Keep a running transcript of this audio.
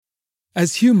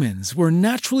As humans, we're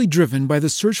naturally driven by the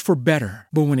search for better.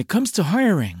 But when it comes to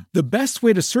hiring, the best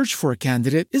way to search for a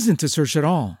candidate isn't to search at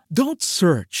all. Don't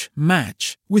search,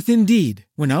 match with Indeed.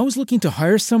 When I was looking to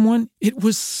hire someone, it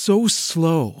was so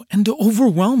slow and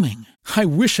overwhelming. I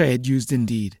wish I had used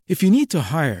Indeed. If you need to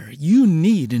hire, you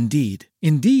need Indeed.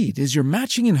 Indeed is your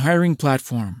matching and hiring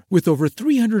platform with over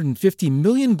 350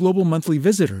 million global monthly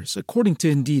visitors, according to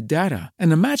Indeed data,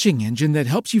 and a matching engine that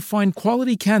helps you find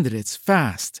quality candidates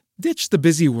fast. Ditch the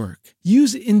busy work.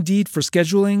 Use Indeed for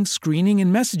scheduling, screening,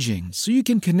 and messaging so you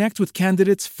can connect with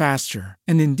candidates faster.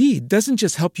 And Indeed doesn't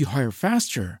just help you hire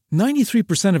faster.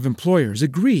 93% of employers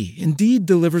agree Indeed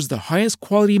delivers the highest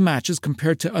quality matches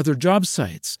compared to other job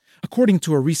sites, according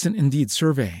to a recent Indeed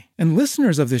survey. And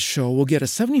listeners of this show will get a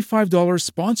 $75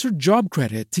 sponsored job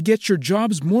credit to get your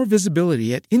jobs more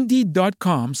visibility at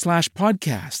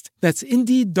Indeed.com/podcast. That's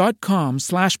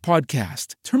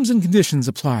Indeed.com/podcast. Terms and conditions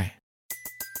apply.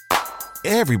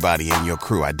 Everybody in your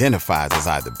crew identifies as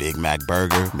either Big Mac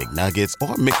Burger, McNuggets,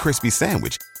 or McCrispy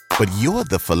Sandwich. But you're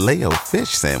the Filet-O-Fish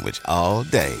Sandwich all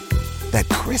day. That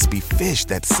crispy fish,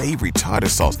 that savory tartar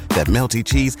sauce, that melty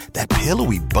cheese, that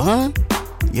pillowy bun.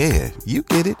 Yeah, you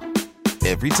get it.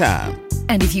 Every time.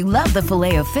 And if you love the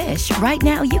Filet-O-Fish, right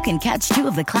now you can catch two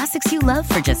of the classics you love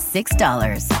for just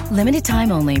 $6. Limited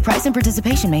time only. Price and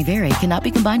participation may vary. Cannot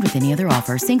be combined with any other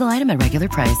offer. Single item at regular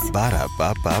price.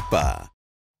 Ba-da-ba-ba-ba.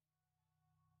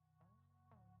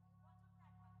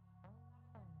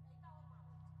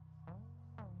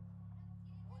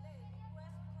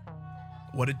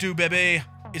 What it do, baby?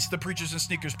 It's the Preachers and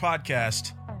Sneakers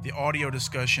podcast, the audio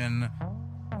discussion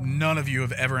none of you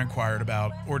have ever inquired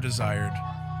about or desired.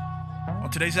 On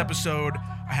today's episode,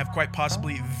 I have quite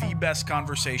possibly the best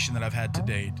conversation that I've had to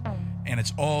date, and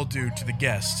it's all due to the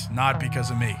guest, not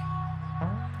because of me.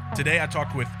 Today, I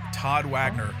talked with Todd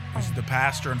Wagner, who's the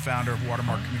pastor and founder of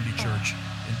Watermark Community Church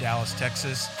in Dallas,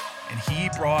 Texas, and he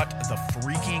brought the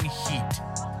freaking heat.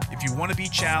 If you want to be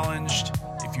challenged,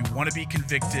 if you want to be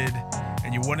convicted,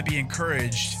 and you want to be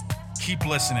encouraged, keep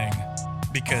listening,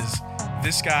 because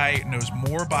this guy knows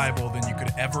more Bible than you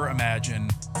could ever imagine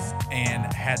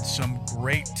and had some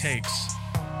great takes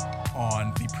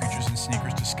on the Preachers and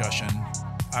Sneakers discussion.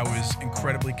 I was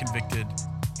incredibly convicted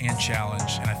and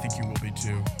challenged, and I think you will be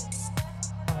too.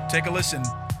 Take a listen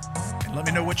and let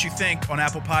me know what you think on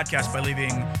Apple Podcasts by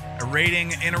leaving a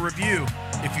rating and a review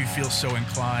if you feel so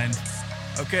inclined.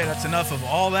 Okay, that's enough of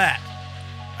all that.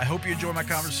 I hope you enjoy my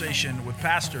conversation with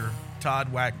Pastor Todd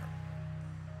Wagner.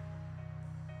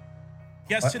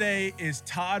 Guest today is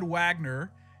Todd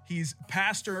Wagner. He's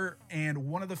pastor and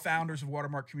one of the founders of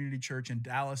Watermark Community Church in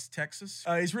Dallas, Texas.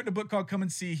 He's written a book called Come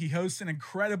and See. He hosts an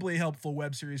incredibly helpful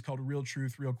web series called Real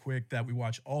Truth, Real Quick that we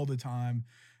watch all the time.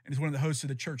 And he's one of the hosts of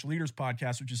the Church Leaders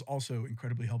podcast, which is also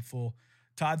incredibly helpful.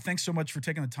 Todd, thanks so much for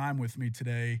taking the time with me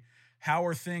today. How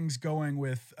are things going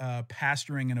with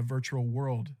pastoring in a virtual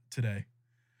world today?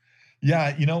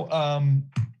 Yeah,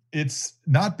 it's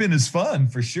not been as fun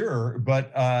for sure,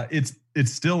 but it's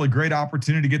still a great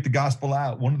opportunity to get the gospel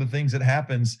out. One of the things that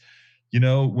happens,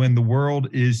 when the world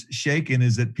is shaken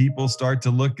is that people start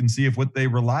to look and see if what they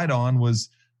relied on was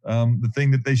the thing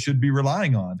that they should be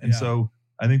relying on. And so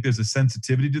I think there's a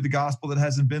sensitivity to the gospel that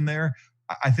hasn't been there.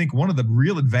 I think one of the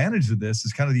real advantages of this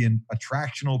is kind of the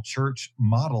attractional church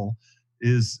model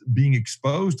is being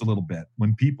exposed a little bit.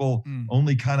 When people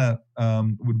only kind of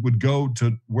would go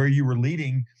to where you were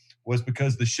leading was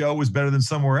because the show was better than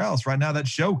somewhere else. Right now, that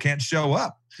show can't show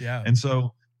up. Yeah. And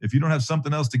so if you don't have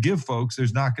something else to give folks,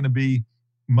 there's not going to be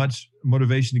much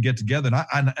motivation to get together.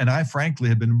 And I frankly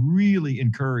have been really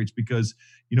encouraged because,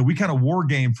 we kind of war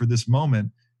game for this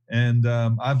moment. And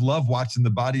I've loved watching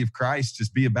the body of Christ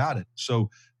just be about it.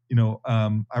 So,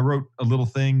 I wrote a little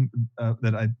thing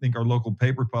that I think our local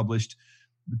paper published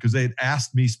because they had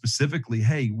asked me specifically,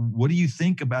 hey, what do you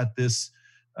think about this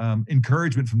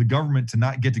encouragement from the government to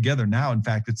not get together now? In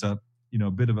fact, it's a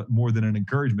bit of more than an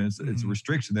encouragement. It's a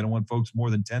restriction. They don't want folks more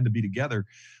than 10 to be together.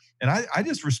 And I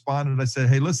just responded. I said,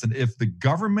 hey, listen, if the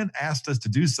government asked us to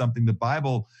do something the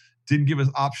Bible didn't give us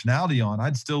optionality on,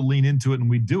 I'd still lean into it and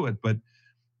we'd do it. But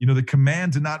the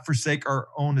command to not forsake our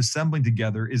own assembling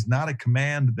together is not a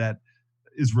command that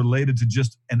is related to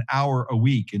just an hour a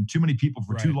week. And too many people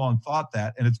for too long thought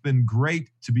that. And it's been great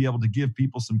to be able to give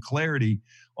people some clarity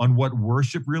on what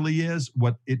worship really is,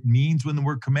 what it means when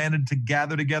we're commanded to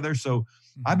gather together. So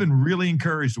I've been really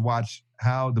encouraged to watch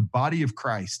how the body of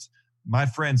Christ, my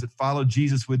friends that followed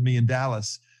Jesus with me in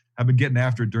Dallas, have been getting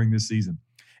after it during this season.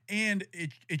 And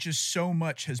it just so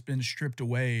much has been stripped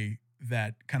away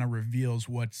that kind of reveals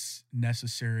what's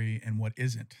necessary and what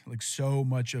isn't. Like so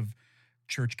much of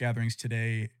church gatherings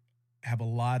today have a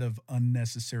lot of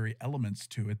unnecessary elements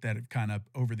to it that have kind of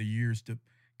over the years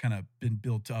kind of been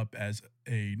built up as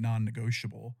a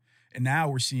non-negotiable. And now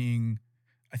we're seeing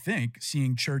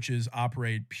churches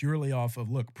operate purely off of,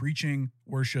 look, preaching,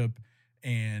 worship,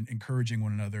 and encouraging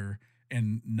one another,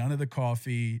 and none of the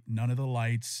coffee, none of the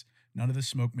lights, none of the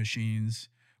smoke machines.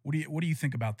 What do you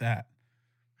think about that?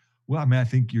 Well, I mean, I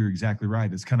think you're exactly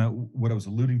right. It's kind of what I was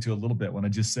alluding to a little bit when I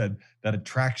just said that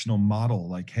attractional model,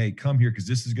 like, hey, come here because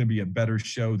this is going to be a better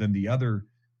show than the other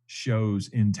shows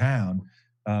in town,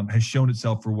 has shown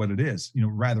itself for what it is,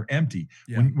 rather empty.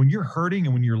 Yeah. When you're hurting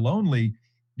and when you're lonely,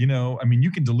 I mean,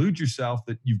 you can delude yourself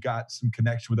that you've got some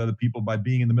connection with other people by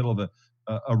being in the middle of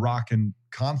a rock and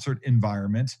concert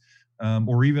environment,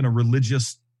 or even a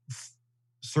religious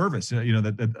service,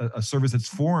 a service that's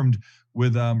formed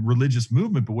with religious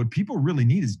movement. But what people really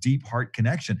need is deep heart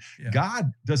connection. Yeah.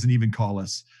 God doesn't even call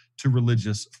us to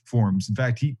religious forms. In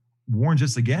fact, he warns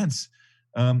us against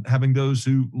having those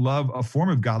who love a form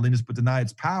of godliness but deny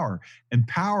its power. And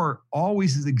power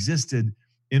always has existed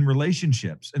in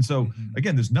relationships. And so,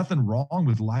 again, there's nothing wrong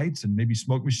with lights and maybe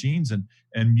smoke machines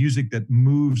and music that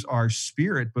moves our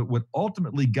spirit. But what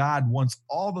ultimately God wants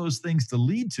all those things to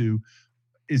lead to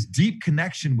is deep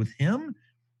connection with him,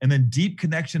 and then deep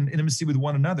connection, intimacy with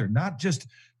one another, not just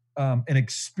an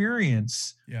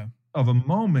experience of a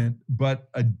moment, but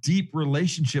a deep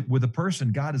relationship with a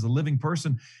person. God is a living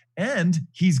person, and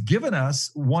he's given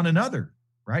us one another,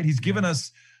 right? He's given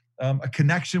us a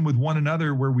connection with one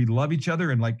another where we love each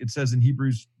other. And like it says in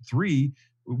Hebrews 3,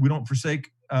 we don't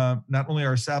forsake not only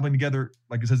our assembling together,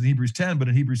 like it says in Hebrews 10, but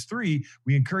in Hebrews 3,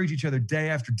 we encourage each other day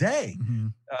after day,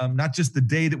 not just the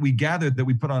day that we gathered, that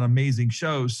we put on amazing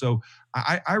shows. So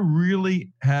I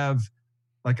really have,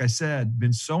 like I said,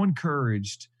 been so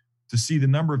encouraged to see the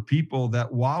number of people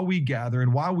that while we gather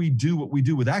and while we do what we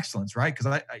do with excellence, right?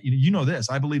 Because this,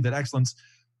 I believe that excellence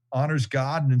honors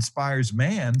God and inspires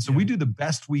man. So we do the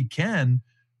best we can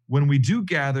when we do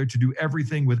gather to do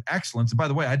everything with excellence. And by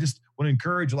the way, I just want to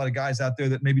encourage a lot of guys out there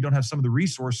that maybe don't have some of the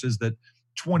resources that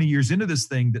 20 years into this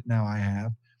thing that now I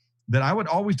have, that I would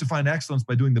always define excellence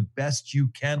by doing the best you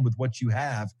can with what you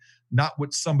have, not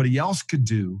what somebody else could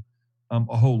do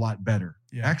a whole lot better.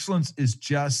 Yeah. Excellence is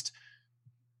just,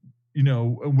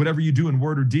 whatever you do in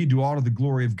word or deed, do all to the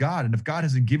glory of God. And if God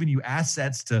hasn't given you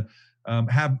assets to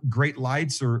have great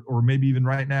lights or maybe even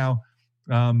right now,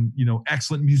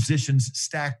 excellent musicians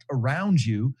stacked around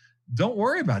you, don't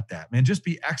worry about that, man. Just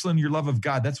be excellent in your love of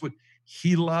God. That's what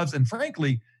he loves. And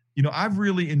frankly, I've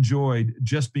really enjoyed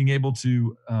just being able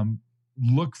to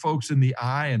look folks in the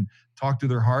eye and talk to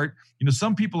their heart.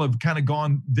 Some people have kind of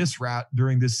gone this route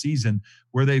during this season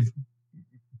where they've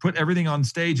put everything on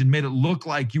stage and made it look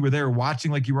like you were there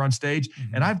watching, like you were on stage.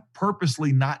 And I've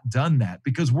purposely not done that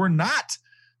because we're not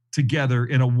together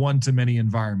in a one-to-many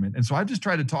environment. And so I've just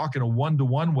tried to talk in a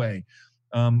one-to-one way.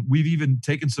 We've even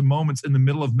taken some moments in the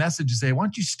middle of message to say, why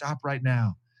don't you stop right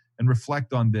now and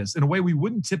reflect on this in a way we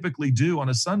wouldn't typically do on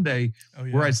a Sunday,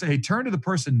 where I'd say, hey, turn to the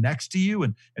person next to you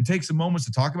and take some moments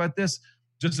to talk about this.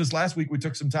 Just this last week, we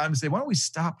took some time to say, why don't we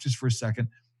stop just for a second?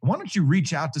 Why don't you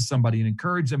reach out to somebody and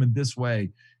encourage them in this way?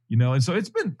 And so it's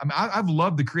been, I've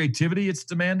loved the creativity it's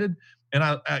demanded. And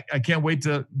I can't wait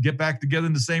to get back together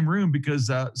in the same room because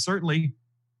certainly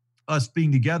us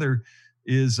being together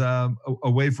is a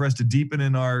way for us to deepen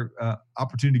in our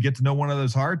opportunity to get to know one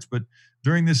another's hearts. But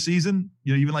during this season,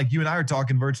 even like you and I are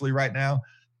talking virtually right now,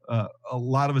 a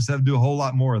lot of us have to do a whole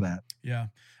lot more of that. Yeah.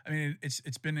 I mean,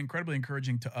 it's been incredibly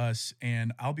encouraging to us,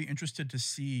 and I'll be interested to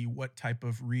see what type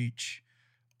of reach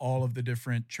all of the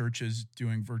different churches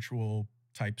doing virtual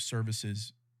type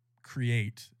services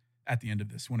create at the end of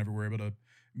this, whenever we're able to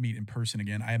meet in person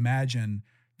again. I imagine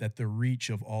that the reach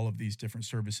of all of these different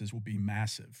services will be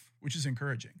massive, which is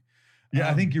encouraging. Yeah,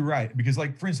 I think you're right. Because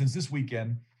like, for instance, this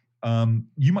weekend,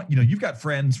 you've got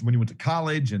friends when you went to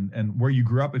college and where you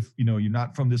grew up, if, you're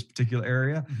not from this particular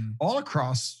area, all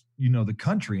across, the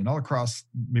country and all across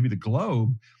maybe the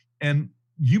globe. And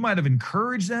you might have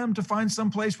encouraged them to find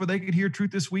some place where they could hear truth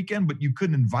this weekend, but you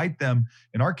couldn't invite them,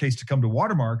 in our case, to come to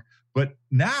Watermark. But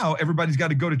now everybody's got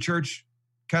to go to church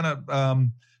kind of,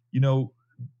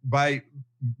 by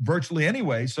virtually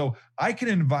anyway. So I can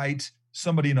invite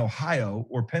somebody in Ohio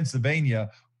or Pennsylvania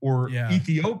or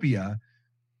Ethiopia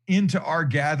into our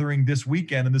gathering this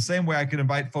weekend in the same way I could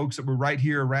invite folks that were right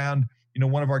here around,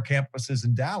 one of our campuses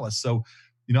in Dallas. So,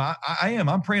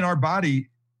 I'm praying our body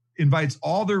invites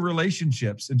all their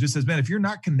relationships and just says, man, if you're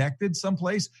not connected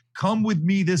someplace, come with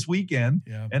me this weekend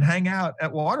and hang out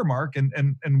at Watermark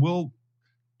and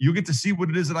you'll get to see what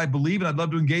it is that I believe. And I'd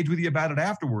love to engage with you about it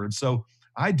afterwards. So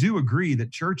I do agree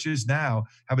that churches now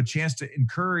have a chance to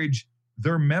encourage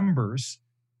their members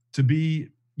to be,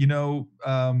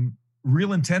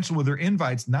 real intentional with their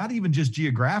invites, not even just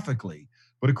geographically,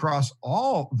 but across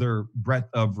all their breadth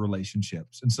of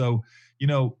relationships. And so,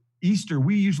 Easter,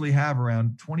 we usually have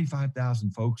around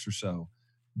 25,000 folks or so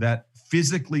that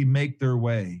physically make their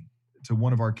way to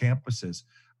one of our campuses.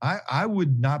 I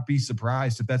would not be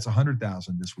surprised if that's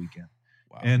 100,000 this weekend.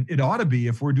 Wow. And it ought to be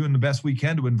if we're doing the best we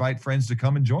can to invite friends to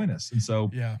come and join us. And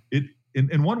so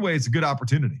in one way, it's a good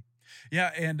opportunity.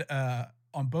 Yeah. And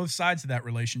on both sides of that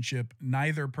relationship,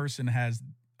 neither person has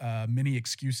many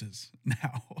excuses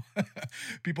now.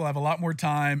 People have a lot more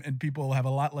time and people have a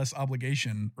lot less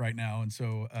obligation right now. And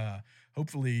so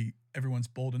hopefully everyone's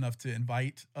bold enough to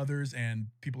invite others and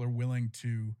people are willing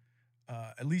to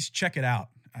at least check it out.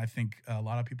 I think a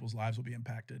lot of people's lives will be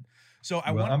impacted. So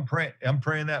I'm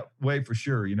praying that way for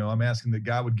sure. I'm asking that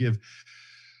God would give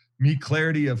me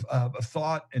clarity of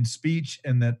thought and speech,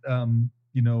 and that,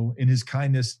 in his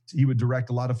kindness, he would direct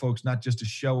a lot of folks, not just to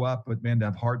show up, but man, to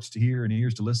have hearts to hear and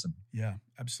ears to listen. Yeah,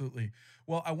 absolutely.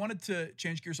 Well, I wanted to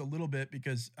change gears a little bit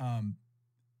because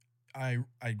I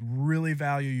really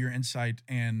value your insight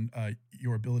and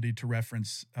your ability to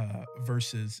reference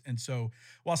verses. And so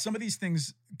while some of these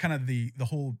things, kind of the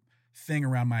whole thing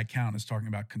around my account is talking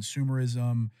about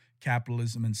consumerism,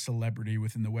 capitalism, and celebrity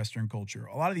within the Western culture,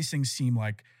 a lot of these things seem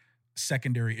like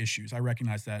secondary issues. I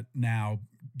recognize that now,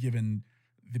 given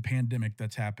the pandemic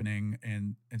that's happening.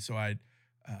 And so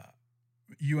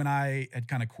you and I had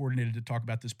kind of coordinated to talk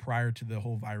about this prior to the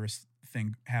whole virus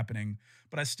thing happening,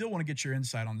 but I still want to get your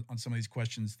insight on some of these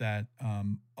questions that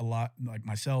a lot, like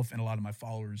myself and a lot of my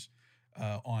followers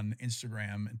on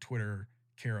Instagram and Twitter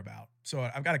care about. So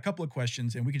I've got a couple of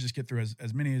questions and we can just get through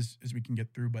as many as we can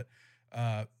get through. But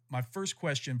my first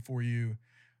question for you,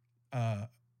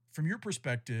 from your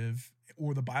perspective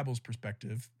or the Bible's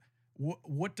perspective,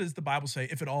 what does the Bible say,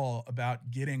 if at all,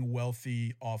 about getting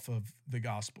wealthy off of the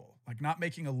gospel? Like not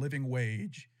making a living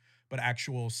wage, but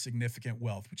actual significant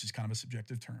wealth, which is kind of a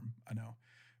subjective term, I know.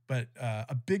 But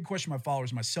a big question my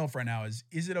followers, myself right now is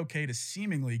it okay to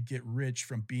seemingly get rich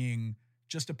from being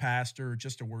just a pastor,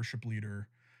 just a worship leader,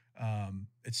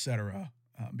 et cetera?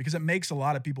 Because it makes a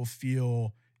lot of people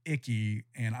feel icky,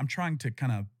 and I'm trying to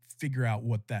kind of figure out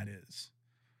what that is.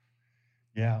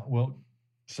 Yeah, well,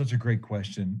 such a great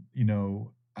question.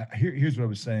 Here's what I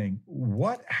was saying.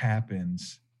 What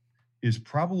happens is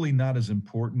probably not as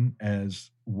important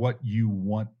as what you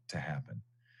want to happen.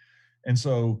 And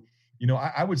so,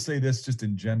 I would say this just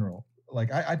in general.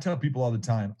 Like I tell people all the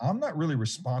time, I'm not really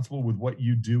responsible with what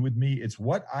you do with me. It's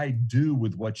what I do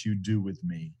with what you do with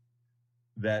me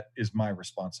that is my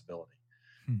responsibility.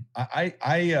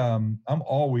 I'm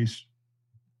always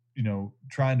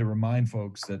trying to remind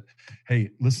folks that, hey,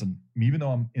 listen, even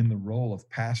though I'm in the role of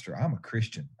pastor, I'm a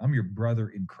Christian. I'm your brother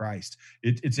in Christ.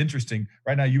 It's interesting.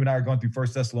 Right now, you and I are going through 1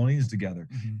 Thessalonians together.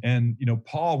 Mm-hmm. And,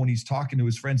 Paul, when he's talking to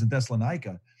his friends in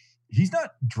Thessalonica, he's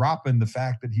not dropping the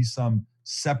fact that he's some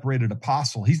separated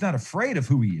apostle. He's not afraid of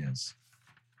who he is,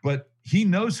 but he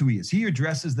knows who he is. He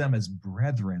addresses them as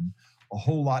brethren a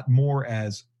whole lot more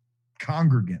as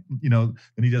congregant, than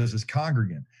he does as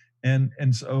congregant. And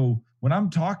so when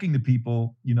I'm talking to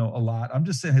people, a lot, I'm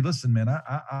just saying, hey, listen, man,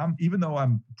 I'm even though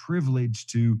I'm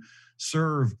privileged to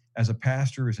serve as a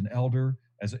pastor, as an elder,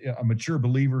 as a mature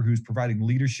believer who's providing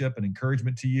leadership and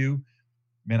encouragement to you,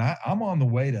 man, I'm on the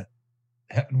way to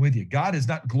heaven with you. God has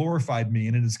not glorified me,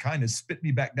 and it has kind of spit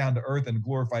me back down to earth in a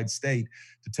glorified state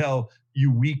to tell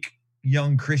you weak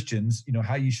young Christians,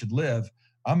 how you should live.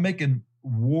 I'm making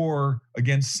war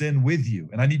against sin with you,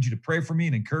 and I need you to pray for me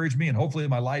and encourage me, and hopefully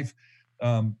my life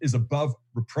is above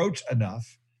reproach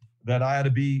enough that I ought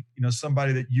to be,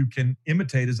 somebody that you can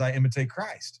imitate as I imitate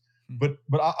Christ. Mm-hmm.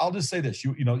 But I'll just say this,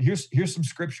 here's some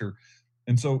scripture,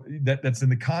 and so that's in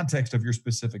the context of your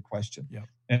specific question. Yeah.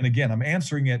 And again, I'm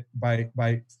answering it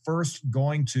by first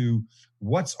going to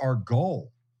what's our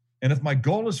goal, and if my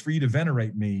goal is for you to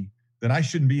venerate me, then I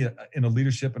shouldn't be in a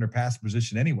leadership and or pastor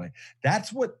position anyway.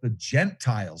 That's what the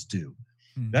Gentiles do.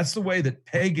 That's the way that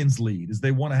pagans lead, is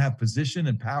they want to have position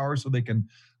and power so they can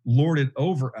lord it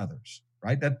over others,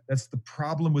 right? That's the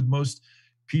problem with most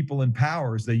people in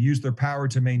power, is they use their power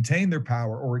to maintain their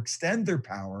power or extend their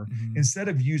power instead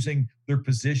of using their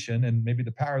position and maybe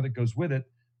the power that goes with it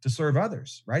to serve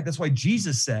others, right? That's why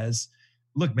Jesus says,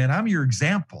 look, man, I'm your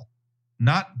example,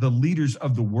 not the leaders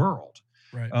of the world.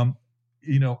 Right.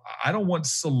 I don't want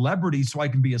celebrity so I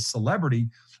can be a celebrity.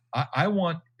 I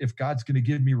want, if God's going to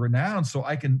give me renown, so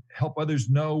I can help others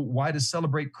know why to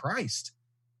celebrate Christ.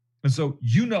 And so,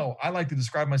 I like to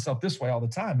describe myself this way all the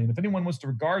time. And if anyone wants to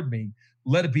regard me,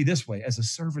 let it be this way, as a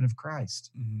servant of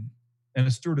Christ. Mm-hmm. and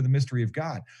a steward of the mystery of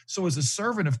God. So as a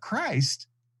servant of Christ,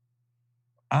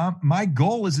 my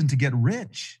goal isn't to get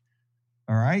rich.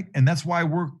 All right. And that's why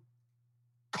we're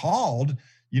called,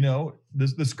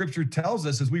 the scripture tells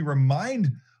us as we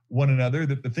remind one another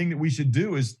that the thing that we should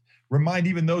do is remind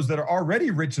even those that are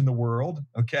already rich in the world,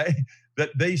 okay, that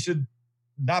they should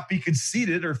not be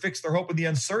conceited or fix their hope in the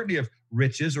uncertainty of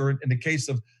riches, or in the case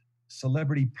of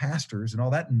celebrity pastors and all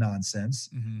that nonsense.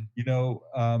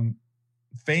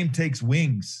 Fame takes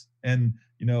wings. And,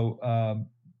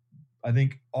 I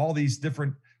think all these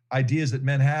different ideas that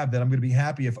men have that I'm going to be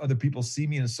happy if other people see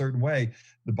me in a certain way.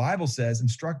 The Bible says,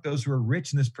 instruct those who are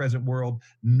rich in this present world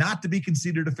not to be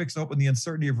conceited or fix hope in the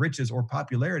uncertainty of riches or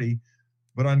popularity,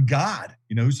 but on God,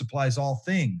 who supplies all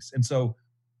things. And so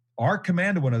our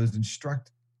command to one another is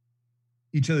instruct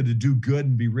each other to do good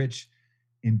and be rich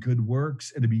in good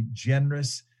works and to be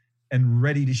generous and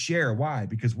ready to share. Why?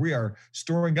 Because we are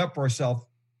storing up for ourselves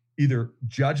either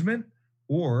judgment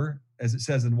or, as it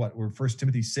says in we're 1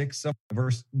 Timothy 6,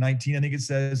 verse 19, I think it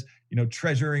says,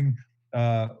 treasuring,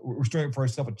 we're storing up for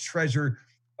ourselves a treasure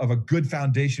of a good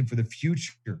foundation for the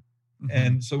future. Mm-hmm.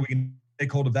 And so we can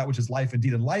take hold of that, which is life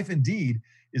indeed. And life indeed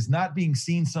is not being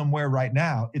seen somewhere right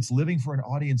now. It's living for an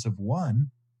audience of one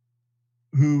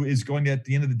who is going to, at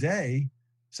the end of the day,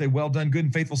 say, well done, good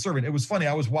and faithful servant. It was funny.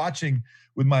 I was watching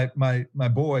with my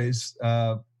boys,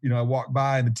 I walked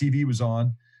by and the TV was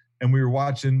on, and we were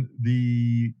watching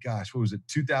the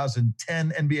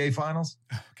 2010 NBA Finals.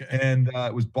 Okay. And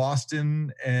it was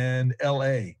Boston and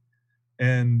LA.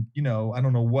 And, I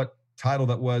don't know what title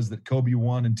that was that Kobe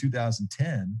won in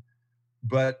 2010,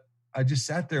 but I just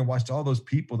sat there and watched all those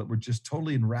people that were just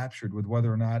totally enraptured with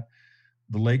whether or not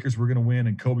the Lakers were going to win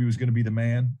and Kobe was going to be the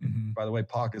man. Mm-hmm. By the way,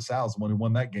 Paul Gasol is the one who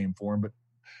won that game for him. But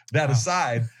that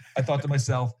aside, I thought to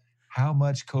myself, how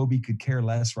much Kobe could care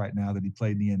less right now that he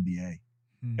played in the NBA.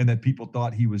 And that people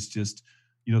thought he was just,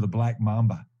 the Black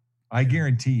Mamba. I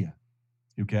guarantee you,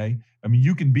 okay? I mean,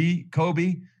 you can be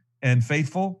Kobe and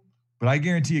faithful, but I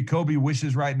guarantee you Kobe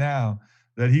wishes right now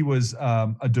that he was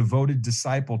a devoted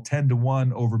disciple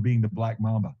 10-1 over being the Black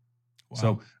Mamba. Wow.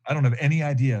 So I don't have any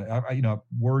idea.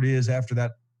 Word is after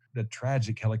that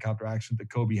tragic helicopter accident that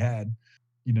Kobe had,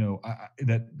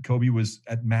 that Kobe was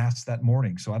at mass that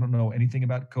morning. So I don't know anything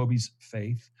about Kobe's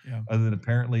faith, other than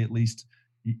apparently at least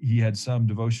he had some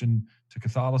devotion to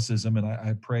Catholicism, and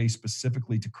I pray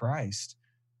specifically to Christ.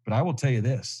 But I will tell you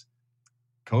this,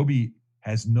 Kobe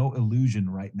has no illusion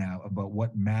right now about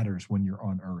what matters when you're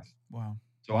on earth. Wow.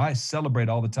 So I celebrate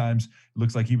all the times. It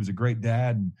looks like he was a great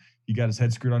dad, and he got his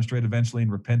head screwed on straight eventually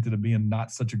and repented of being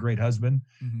not such a great husband,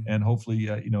 and hopefully,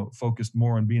 focused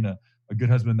more on being a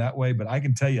good husband that way. But I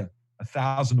can tell you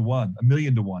 1,000-1,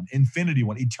 1,000,000-1,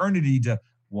 infinity-1,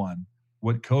 eternity-1,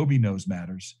 what Kobe knows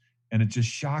matters. And it just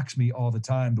shocks me all the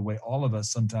time the way all of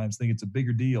us sometimes think it's a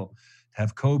bigger deal to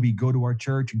have Kobe go to our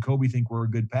church and Kobe think we're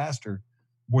a good pastor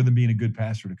more than being a good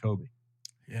pastor to Kobe.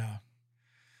 Yeah.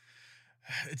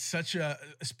 It's such a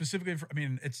specifically,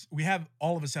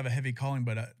 all of us have a heavy calling,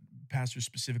 but pastors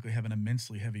specifically have an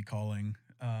immensely heavy calling.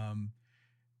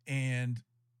 And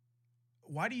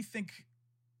why do you think,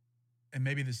 and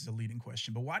maybe this is a leading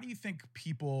question, but why do you think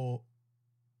people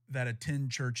that attend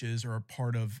churches or are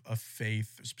part of a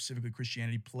faith, specifically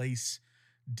Christianity, place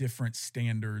different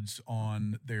standards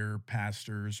on their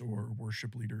pastors or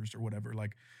worship leaders or whatever?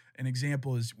 Like an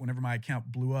example is whenever my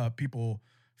account blew up, people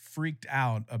freaked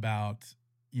out about,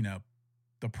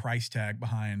 the price tag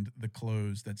behind the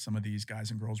clothes that some of these guys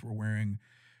and girls were wearing.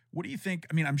 What do you think?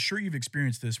 I mean, I'm sure you've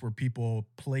experienced this where people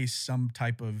place some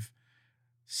type of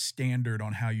standard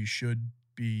on how you should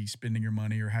be spending your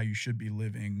money or how you should be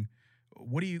living.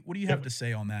 What do you have to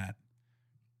say on that?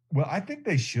 Well, I think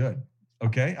they should.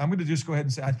 Okay. I'm going to just go ahead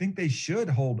and say, I think they should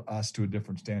hold us to a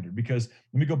different standard, because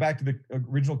let me go back to the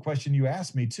original question you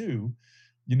asked me too.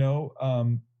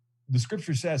 The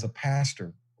scripture says a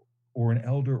pastor or an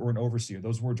elder or an overseer,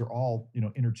 those words are all,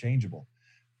 interchangeable.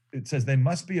 It says they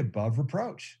must be above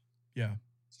reproach. Yeah.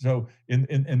 So, and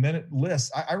then it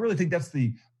lists, I really think that's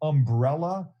the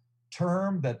umbrella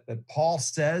term that Paul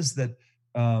says that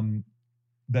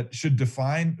should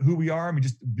define who we are. I mean,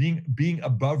 just being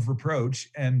above reproach,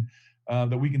 and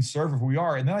that we can serve who we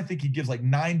are. And then I think he gives like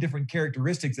 9 different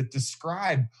characteristics that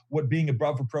describe what being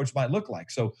above reproach might look like.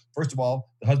 So first of all,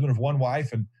 the husband of one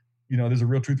wife, and there's a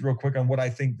real truth real quick on what I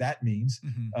think that means.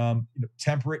 Mm-hmm.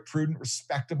 Temperate, prudent,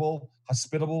 respectable,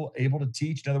 hospitable, able to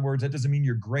teach. In other words, that doesn't mean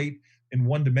you're great in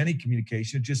one-to-many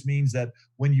communication. It just means that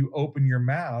when you open your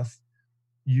mouth,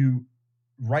 you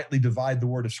rightly divide the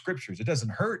word of scriptures. It doesn't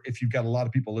hurt if you've got a lot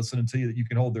of people listening to you that you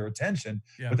can hold their attention,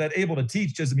 but that able to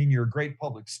teach doesn't mean you're a great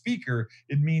public speaker.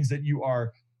 It means that you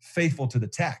are faithful to the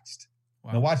text.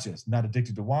 Wow. Now watch this, not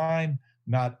addicted to wine,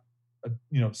 not,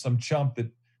 some chump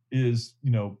that is,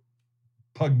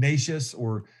 pugnacious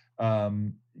or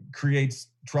creates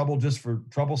trouble just for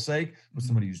trouble's sake, but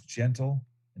somebody who's gentle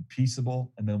and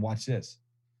peaceable. And then watch this,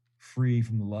 free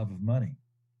from the love of money.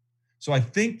 So I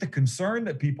think the concern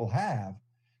that people have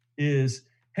is,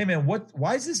 hey man,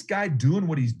 why is this guy doing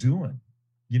what he's doing?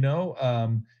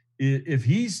 If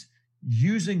he's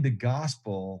using the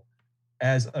gospel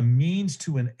as a means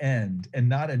to an end and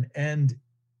not an end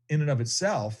in and of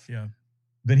itself,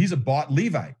 then he's a bought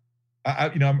Levite.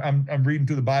 I'm reading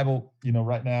through the Bible,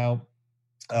 right now.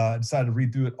 I decided to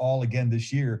read through it all again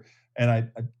this year. And I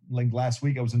like last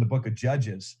week I was in the book of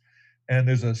Judges, and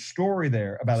there's a story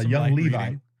there about a young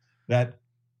Levite that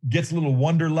gets a little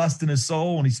wanderlust in his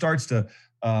soul, and he starts to,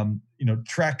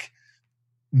 trek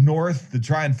north to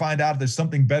try and find out if there's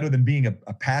something better than being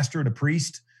a pastor and a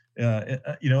priest,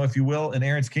 if you will, in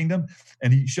Aaron's kingdom.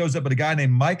 And he shows up at a guy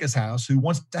named Micah's house who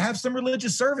wants to have some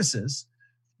religious services,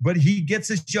 but he gets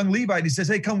this young Levite and he says,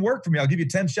 hey, come work for me. I'll give you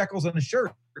 10 shekels and a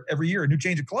shirt every year, a new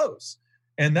change of clothes.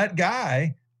 And that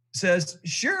guy says,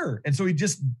 sure. And so he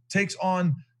just takes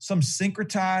on some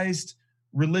syncretized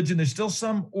religion. There's still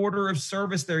some order of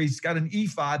service there. He's got an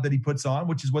ephod that he puts on,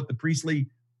 which is what the priestly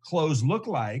clothes look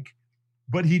like.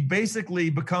 But he basically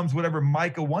becomes whatever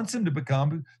Micah wants him to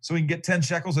become so he can get 10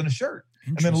 shekels and a shirt.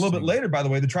 And then a little bit later, by the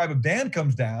way, the tribe of Dan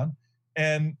comes down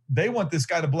and they want this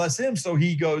guy to bless him. So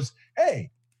he goes, hey,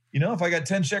 if I got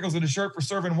 10 shekels and a shirt for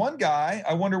serving one guy,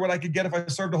 I wonder what I could get if I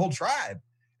served a whole tribe.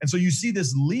 And so you see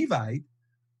this Levite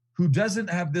who doesn't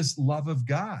have this love of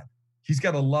God. He's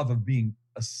got a love of being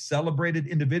a celebrated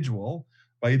individual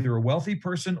by either a wealthy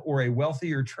person or a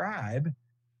wealthier tribe.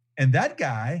 And that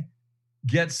guy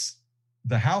gets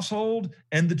the household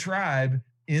and the tribe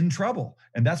in trouble.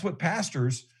 And that's what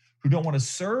pastors who don't want to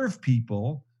serve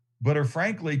people, but are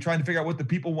frankly trying to figure out what the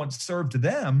people want served to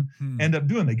them, end up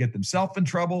doing. They get themselves in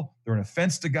trouble. They're an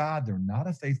offense to God. They're not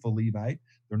a faithful Levite.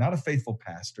 They're not a faithful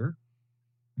pastor.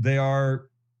 They are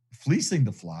fleecing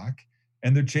the flock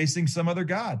and they're chasing some other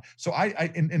God. So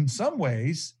in some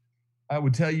ways, I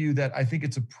would tell you that I think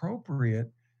it's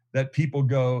appropriate that people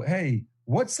go, hey,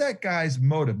 what's that guy's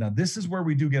motive? Now, this is where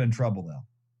we do get in trouble though.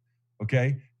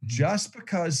 Okay. Just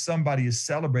because somebody is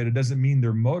celebrated doesn't mean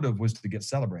their motive was to get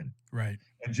celebrated. Right.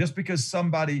 And just because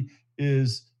somebody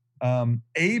is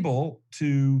able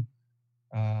to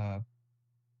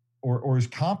or is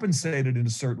compensated in a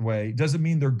certain way doesn't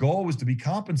mean their goal was to be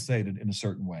compensated in a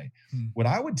certain way. What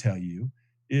I would tell you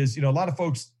is, a lot of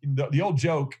folks, the old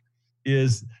joke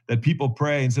is that people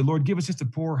pray and say, Lord, give us just a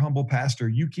poor, humble pastor.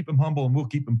 You keep him humble and we'll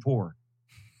keep him poor.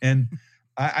 And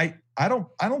I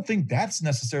don't think that's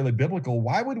necessarily biblical.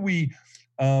 Why would we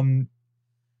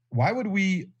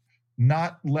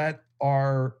not let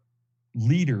our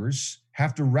leaders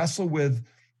have to wrestle with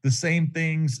the same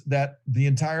things that the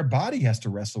entire body has to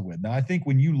wrestle with? Now, I think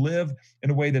when you live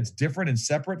in a way that's different and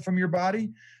separate from your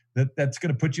body, that's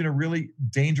going to put you in a really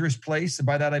dangerous place. And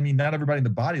by that, I mean, not everybody in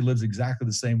the body lives exactly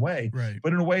the same way, right,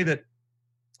 but in a way that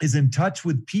is in touch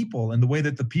with people and the way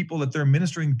that the people that they're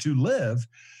ministering to live.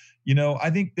 I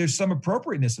think there's some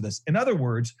appropriateness to this. In other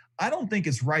words, I don't think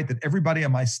it's right that everybody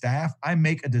on my staff, I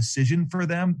make a decision for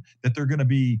them that they're going to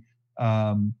be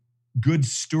good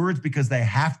stewards because they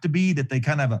have to be, that they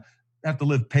kind of have to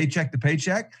live paycheck to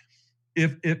paycheck.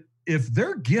 If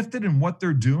they're gifted in what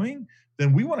they're doing,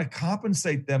 then we want to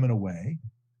compensate them in a way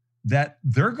that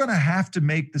they're going to have to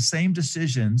make the same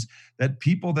decisions that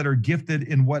people that are gifted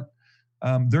in what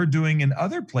they're doing in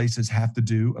other places have to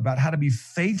do about how to be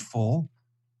faithful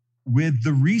with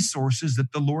the resources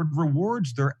that the Lord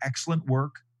rewards their excellent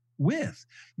work with.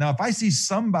 Now, if I see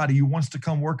somebody who wants to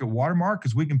come work at Watermark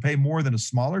because we can pay more than a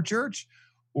smaller church,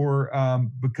 or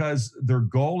because their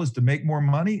goal is to make more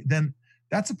money, then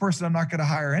that's a person I'm not going to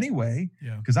hire anyway,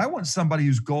 because I want somebody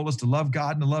whose goal is to love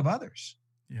God and to love others.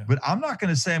 But I'm not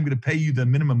going to say I'm going to pay you the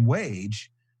minimum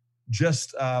wage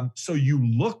just so you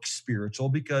look spiritual,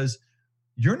 because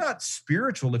you're not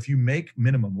spiritual if you make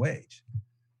minimum wage.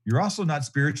 You're also not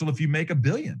spiritual if you make $1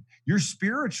 billion. You're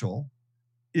spiritual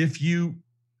if you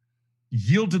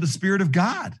yield to the Spirit of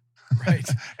God. Right.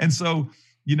 And so,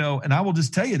 and I will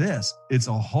just tell you this, it's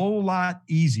a whole lot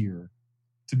easier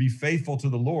to be faithful to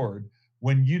the Lord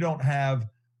when you don't have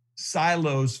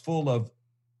silos full of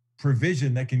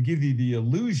provision that can give you the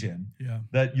illusion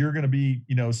that you're going to be,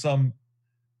 some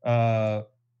guy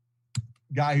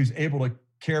who's able to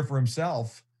care for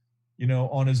himself,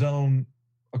 on his own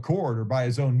accord or by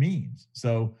his own means.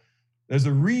 So there's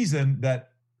a reason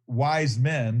that wise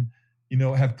men,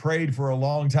 have prayed for a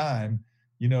long time,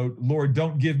 Lord,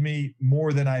 don't give me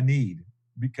more than I need.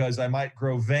 because I might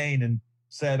grow vain and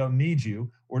say I don't need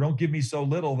you, or don't give me so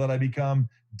little that I become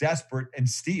desperate and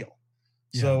steal.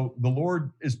 Yeah. So the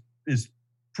Lord is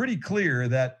pretty clear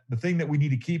that the thing that we need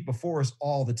to keep before us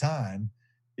all the time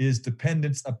is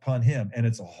dependence upon him. And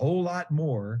it's a whole lot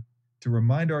more to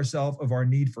remind ourselves of our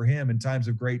need for him in times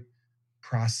of great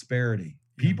prosperity.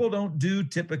 Yeah. People don't do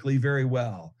typically very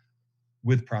well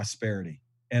with prosperity.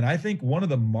 And I think one of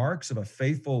the marks of a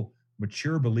faithful,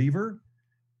 mature believer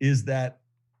is that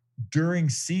during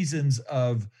seasons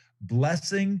of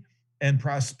blessing and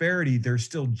prosperity, they're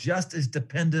still just as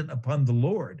dependent upon the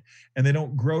Lord, and they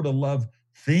don't grow to love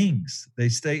things. They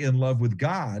stay in love with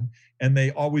God, and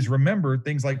they always remember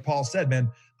things like Paul said,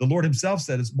 man, the Lord himself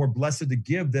said it's more blessed to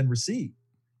give than receive.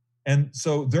 And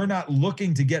so they're not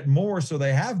looking to get more so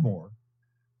they have more.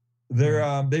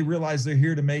 They realize they're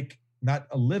here to make not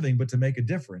a living, but to make a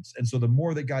difference. And so the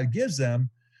more that God gives them,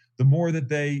 the more that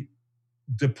they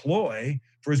deploy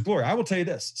for his glory. I will tell you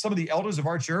this, some of the elders of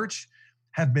our church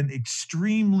have been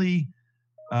extremely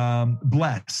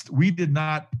blessed. We did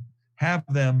not have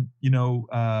them, we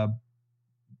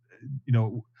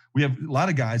have a lot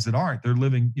of guys that aren't. They're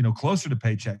living, closer to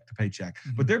paycheck to paycheck.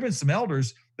 Mm-hmm. But there have been some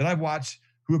elders that I've watched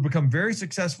who have become very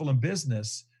successful in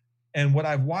business. And what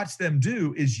I've watched them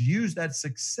do is use that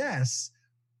success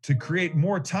to create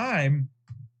more time,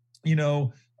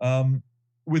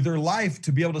 with their life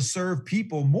to be able to serve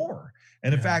people more.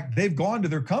 And in fact, they've gone to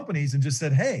their companies and just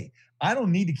said, hey, I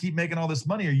don't need to keep making all this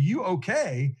money. Are you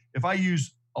okay if I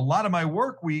use a lot of my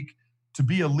work week to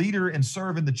be a leader and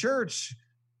serve in the church?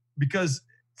 Because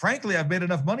frankly, I've made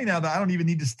enough money now that I don't even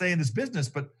need to stay in this business,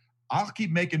 but I'll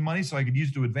keep making money so I could use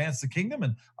it to advance the kingdom.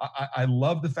 And I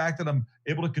love the fact that I'm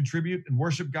able to contribute and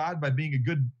worship God by being a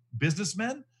good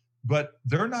businessman, but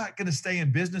they're not going to stay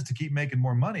in business to keep making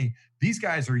more money. These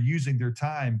guys are using their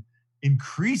time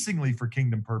increasingly for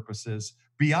kingdom purposes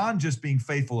beyond just being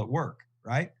faithful at work,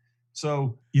 right?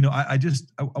 So, I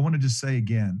want to just say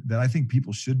again that I think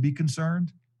people should be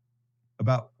concerned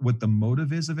about what the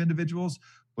motive is of individuals,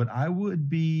 but I would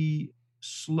be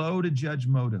slow to judge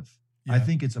motive. Yeah. I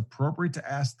think it's appropriate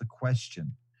to ask the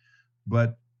question,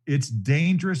 but it's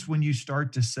dangerous when you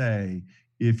start to say,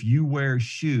 if you wear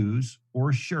shoes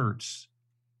or shirts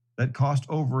that cost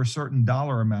over a certain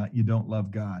dollar amount, you don't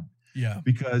love God. Yeah.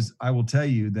 Because I will tell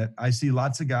you that I see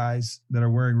lots of guys that are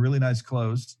wearing really nice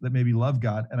clothes that maybe love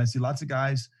God. And I see lots of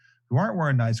guys who aren't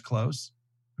wearing nice clothes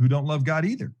who don't love God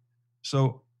either.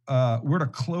 So we're to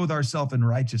clothe ourselves in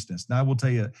righteousness. Now, I will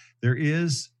tell you, there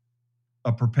is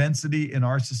a propensity in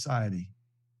our society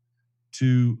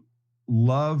to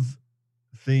love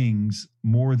things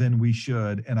more than we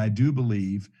should. And I do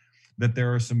believe that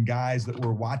there are some guys that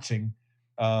we're watching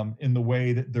in the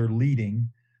way that they're leading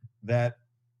that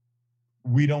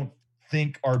we don't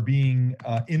think are being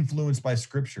influenced by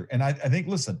Scripture. And I think,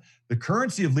 listen, the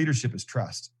currency of leadership is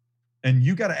trust. And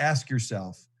you got to ask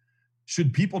yourself,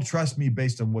 should people trust me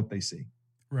based on what they see?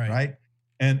 Right.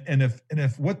 And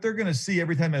if what they're going to see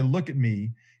every time they look at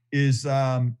me is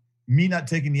me not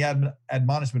taking the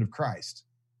admonishment of Christ,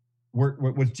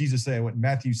 what Jesus say? What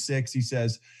Matthew 6, he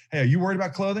says, hey, are you worried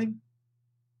about clothing?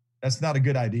 That's not a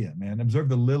good idea, man. Observe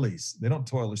the lilies. They don't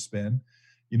toil or spin.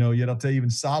 Yet I'll tell you, even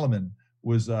Solomon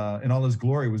was, in all his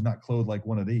glory, was not clothed like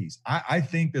one of these. I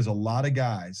think there's a lot of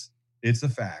guys, it's a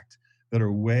fact, that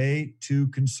are way too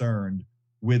concerned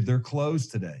with their clothes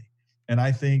today. And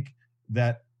I think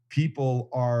that people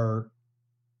are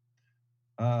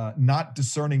not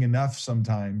discerning enough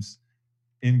sometimes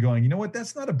in going, you know what,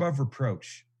 that's not above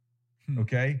reproach.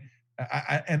 Okay.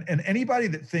 And anybody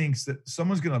that thinks that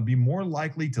someone's going to be more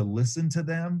likely to listen to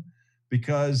them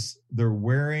because they're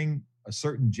wearing a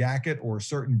certain jacket or a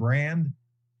certain brand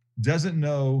doesn't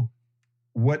know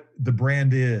what the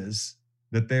brand is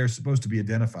that they're supposed to be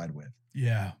identified with.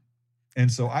 Yeah.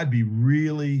 And so I'd be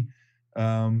really,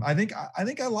 I think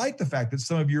I like the fact that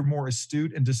some of your more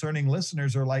astute and discerning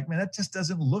listeners are like, man, that just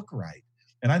doesn't look right.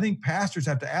 And I think pastors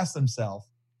have to ask themselves,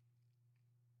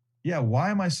 yeah, why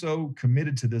am I so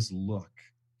committed to this look?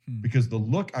 Because the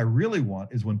look I really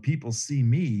want is when people see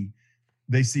me,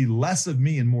 they see less of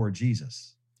me and more of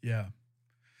Jesus. Yeah.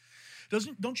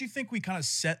 Don't you think we kind of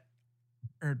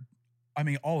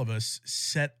all of us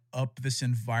set up this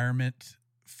environment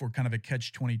for kind of a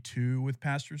catch-22 with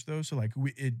pastors though? So like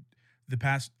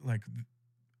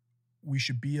we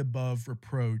should be above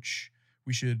reproach.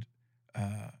 We should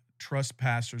trust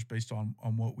pastors based on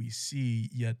what we see,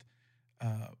 yet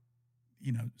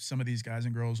some of these guys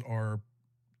and girls are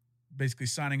basically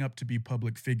signing up to be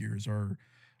public figures or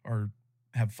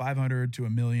have 500 to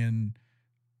 1 million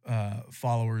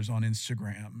followers on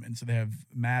Instagram. And so they have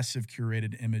massive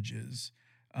curated images.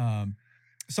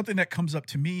 something that comes up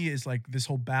to me is like this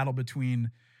whole battle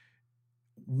between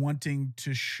wanting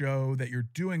to show that you're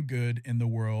doing good in the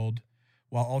world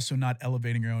while also not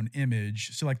elevating your own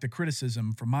image. So like the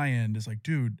criticism from my end is like,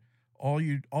 dude,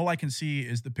 all I can see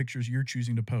is the pictures you're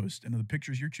choosing to post. And the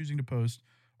pictures you're choosing to post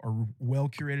are well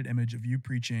curated image of you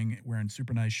preaching, wearing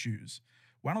super nice shoes.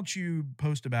 Why don't you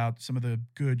post about some of the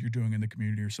good you're doing in the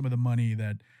community or some of the money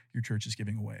that your church is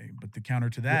giving away? But the counter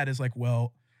to that is like,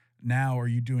 well, now are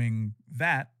you doing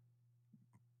that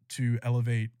to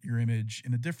elevate your image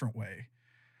in a different way?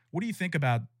 What do you think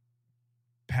about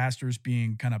pastors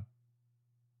being kind of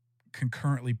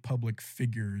concurrently public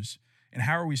figures, and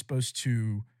how are we supposed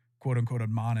to quote unquote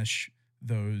admonish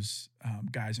those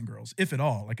guys and girls, if at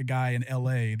all? Like a guy in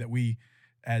LA that we,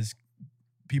 as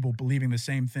people believing the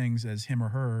same things as him or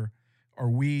her, are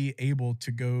we able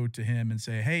to go to him and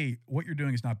say, hey, what you're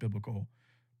doing is not biblical?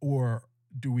 Or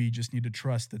do we just need to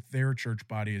trust that their church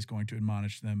body is going to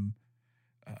admonish them?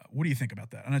 What do you think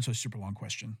about that? And that's a super long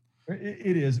question.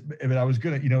 It is, but I was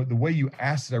going to, the way you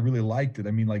asked it, I really liked it.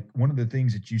 I mean, like one of the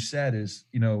things that you said is,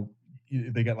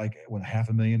 they got like,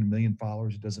 500,000, 1 million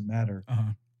followers, it doesn't matter.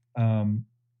 Uh-huh.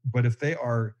 But if they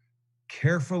are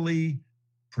carefully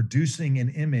producing an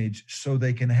image so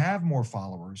they can have more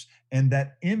followers, and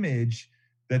that image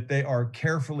that they are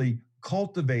carefully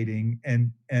cultivating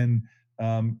and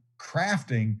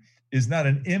crafting is not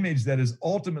an image that is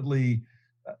ultimately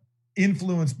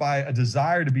influenced by a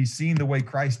desire to be seen the way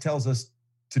Christ tells us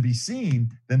to be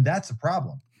seen, then that's a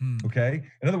problem. Okay.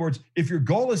 In other words, if your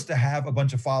goal is to have a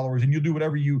bunch of followers and you'll do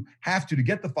whatever you have to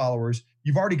get the followers,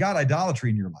 you've already got idolatry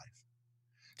in your life.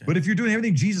 Okay. But if you're doing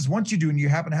everything Jesus wants you to do and you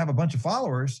happen to have a bunch of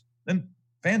followers, then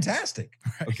fantastic.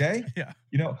 Right. Okay. Yeah.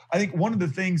 I think one of the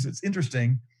things that's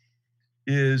interesting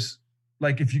is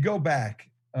like, if you go back,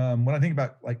 when I think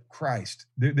about like Christ,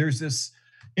 there's this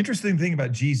interesting thing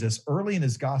about Jesus early in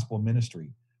his gospel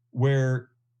ministry, where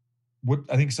what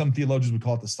I think some theologians would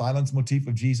call it the silence motif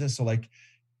of Jesus. So like,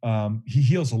 he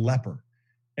heals a leper,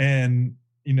 and,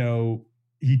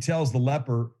 he tells the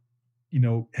leper,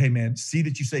 hey man, see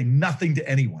that you say nothing to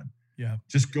anyone. Yeah.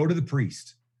 Just go to the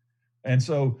priest. And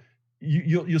so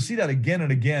you'll see that again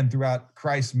and again throughout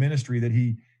Christ's ministry, that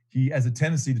he has a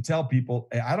tendency to tell people,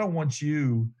 hey, I don't want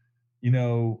you,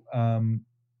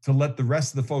 to let the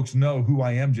rest of the folks know who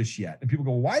I am just yet. And people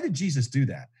go, why did Jesus do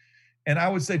that? And I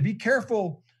would say, be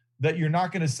careful that you're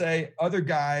not going to say other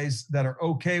guys that are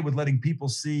okay with letting people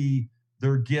see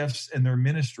their gifts and their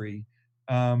ministry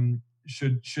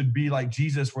should be like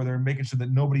Jesus, where they're making sure that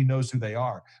nobody knows who they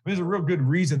are. I mean, there's a real good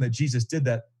reason that Jesus did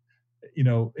that.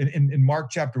 In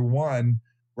Mark chapter 1,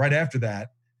 right after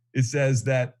that, it says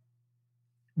that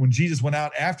when Jesus went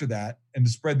out after that and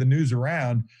to spread the news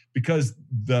around, because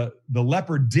the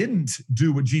leper didn't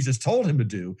do what Jesus told him to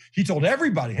do. He told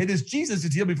everybody, hey, this Jesus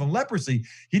has healed me from leprosy.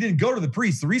 He didn't go to the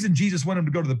priest. The reason Jesus wanted him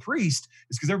to go to the priest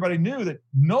is because everybody knew that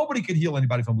nobody could heal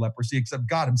anybody from leprosy except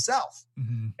God himself.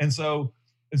 Mm-hmm. And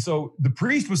so the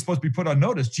priest was supposed to be put on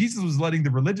notice. Jesus was letting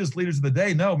the religious leaders of the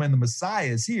day know, man, the Messiah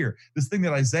is here. This thing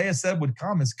that Isaiah said would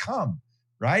come has come,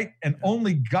 right? And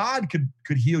only God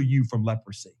could heal you from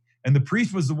leprosy. And the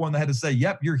priest was the one that had to say,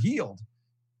 yep, you're healed.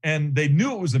 And they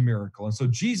knew it was a miracle. And so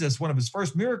Jesus, one of his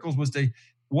first miracles was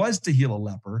to heal a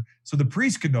leper, so the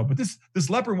priest could know. But this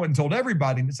leper went and told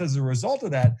everybody. And it says as a result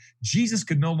of that, Jesus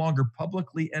could no longer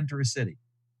publicly enter a city.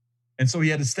 And so he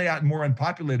had to stay out in more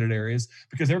unpopulated areas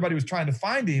because everybody was trying to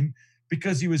find him,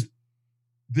 because he was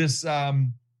this,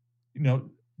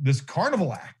 this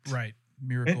carnival act. Right.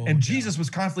 Miracle. And Jesus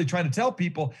was constantly trying to tell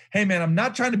people, hey man, I'm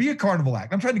not trying to be a carnival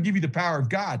act. I'm trying to give you the power of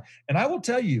God. And I will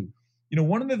tell you,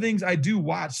 one of the things I do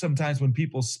watch sometimes when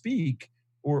people speak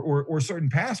or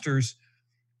certain pastors,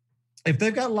 if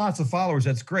they've got lots of followers,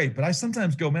 that's great. But I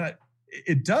sometimes go, man,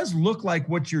 it does look like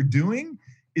what you're doing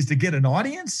is to get an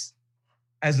audience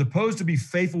as opposed to be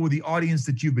faithful with the audience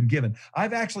that you've been given.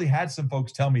 I've actually had some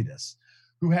folks tell me this,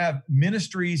 who have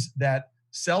ministries that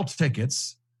sell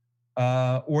tickets,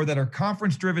 or that are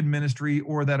conference-driven ministry,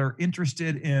 or that are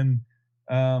interested in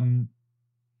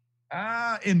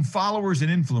followers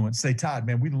and influence. Say, Todd,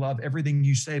 man, we love everything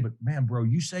you say, but man, bro,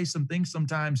 you say some things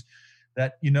sometimes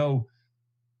that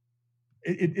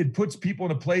it puts people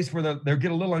in a place where they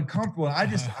get a little uncomfortable. And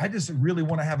I just really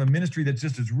want to have a ministry that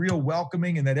just is real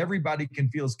welcoming and that everybody can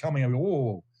feel is coming. I go,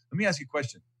 whoa, let me ask you a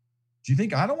question. Do you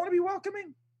think I don't want to be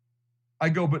welcoming? I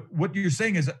go, but what you're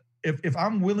saying is, if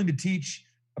I'm willing to teach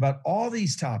about all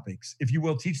these topics, if you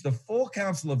will, teach the full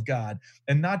counsel of God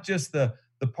and not just the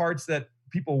parts that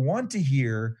people want to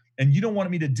hear, and you don't want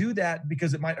me to do that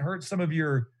because it might hurt some of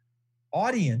your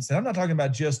audience. And I'm not talking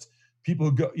about just people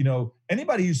who go,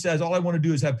 anybody who says all I want to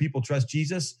do is have people trust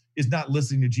Jesus is not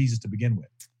listening to Jesus to begin with.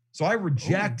 So I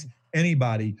reject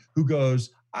anybody who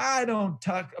goes, I don't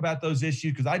talk about those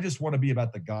issues because I just want to be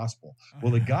about the gospel.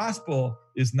 Well, the gospel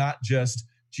is not just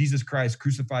Jesus Christ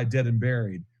crucified, dead, and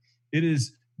buried. It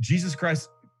is Jesus Christ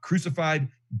crucified,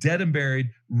 dead and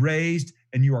buried, raised,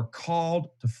 and you are called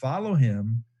to follow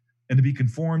him and to be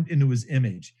conformed into his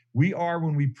image. We are,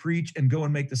 when we preach and go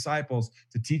and make disciples,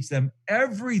 to teach them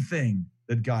everything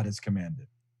that God has commanded,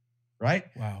 right?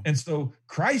 Wow. And so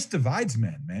Christ divides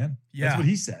men, man. Yeah. That's what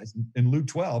he says in Luke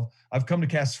 12. I've come to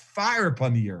cast fire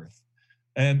upon the earth.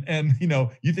 And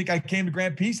you think I came to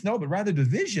grant peace? No, but rather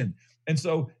division. And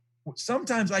so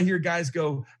sometimes I hear guys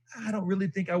go, I don't really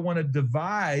think I want to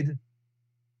divide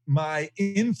my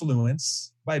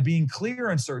influence by being clear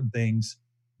on certain things.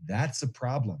 That's a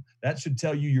problem. That should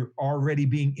tell you you're already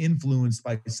being influenced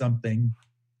by something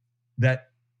that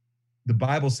the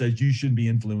Bible says you shouldn't be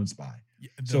influenced by.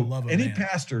 So any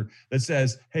pastor that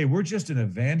says, hey, we're just an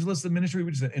evangelist ministry,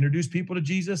 we just introduce people to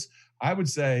Jesus, I would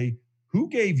say, who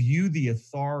gave you the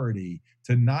authority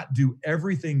to not do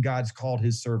everything God's called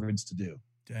his servants to do?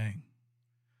 Dang.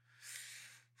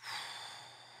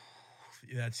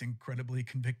 That's incredibly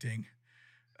convicting.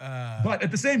 But at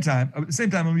the same time,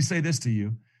 let me say this to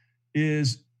you,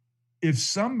 is if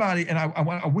somebody, and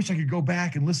I wish I could go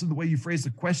back and listen to the way you phrased the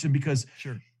question, because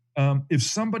sure. If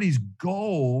somebody's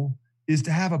goal is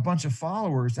to have a bunch of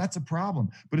followers, that's a problem.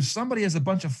 But if somebody has a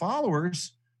bunch of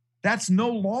followers, that's no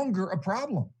longer a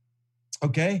problem,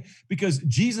 okay? Because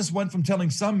Jesus went from telling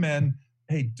some men,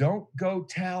 hey, don't go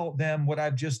tell them what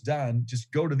I've just done,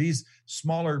 just go to these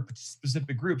smaller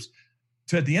specific groups,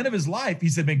 to at the end of his life, he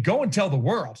said, man, go and tell the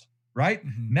world, right?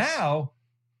 Mm-hmm. Now,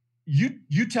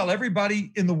 you tell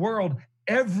everybody in the world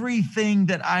everything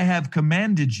that I have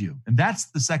commanded you. And that's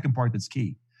the second part that's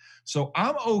key. So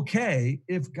I'm okay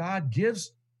if God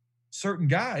gives certain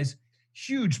guys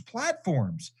huge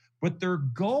platforms, but their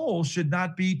goal should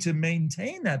not be to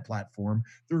maintain that platform.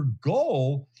 Their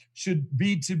goal should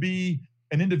be to be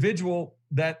an individual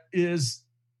that is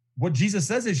what Jesus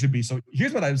says they should be. So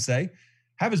here's what I would say.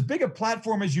 Have as big a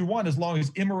platform as you want, as long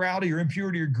as immorality or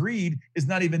impurity or greed is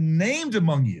not even named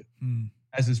among you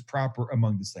as is proper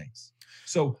among the saints.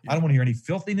 So I don't want to hear any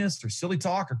filthiness or silly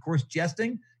talk or coarse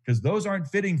jesting, because those aren't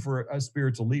fitting for a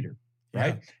spiritual leader,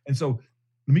 right? Yeah. And so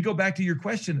let me go back to your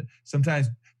question. Sometimes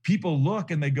people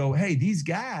look and they go, hey, these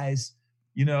guys,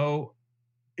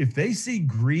 if they see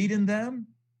greed in them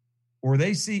or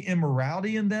they see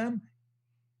immorality in them,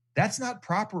 that's not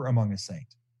proper among a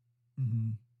saint.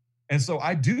 Mm-hmm. And so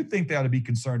I do think they ought to be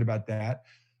concerned about that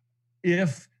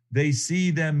if they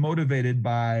see them motivated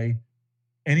by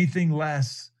anything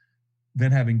less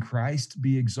than having Christ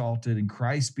be exalted and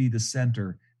Christ be the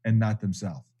center and not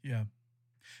themselves. Yeah.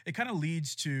 It kind of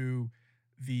leads to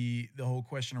the whole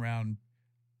question around,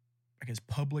 I guess,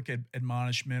 public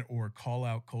admonishment or call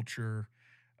out culture.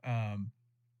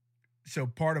 So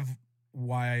part of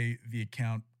why the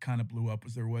account kind of blew up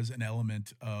was there was an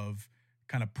element of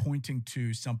kind of pointing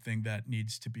to something that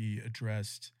needs to be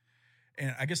addressed.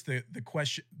 And I guess the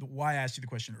question, why I asked you the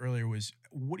question earlier was,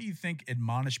 what do you think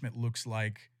admonishment looks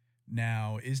like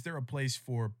now? Is there a place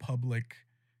for public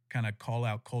kind of call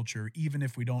out culture, even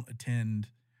if we don't attend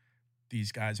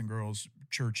these guys and girls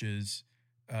churches?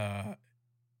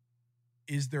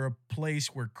 Is there a place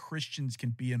where Christians can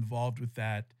be involved with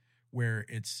that, where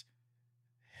it's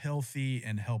healthy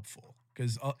and helpful?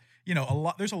 Because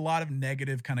there's a lot of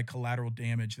negative kind of collateral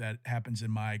damage that happens in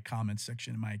my comments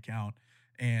section in my account,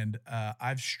 and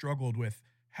I've struggled with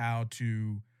how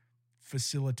to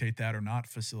facilitate that or not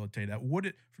facilitate that.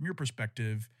 From your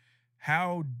perspective,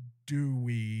 how do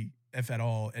we, if at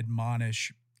all,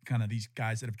 admonish kind of these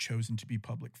guys that have chosen to be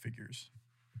public figures?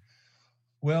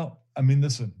 Well, I mean,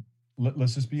 listen,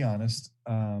 let's just be honest.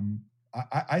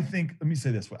 I think, let me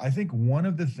say this way. I think one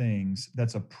of the things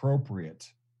that's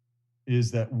appropriate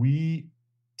is that we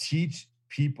teach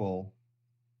people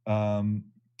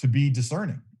to be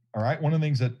discerning. All right. One of the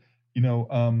things that,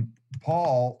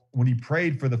 Paul, when he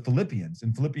prayed for the Philippians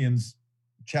in Philippians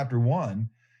chapter 1,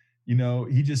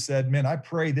 he just said, man, I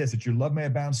pray this, that your love may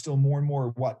abound still more and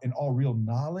more, in all real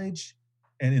knowledge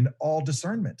and in all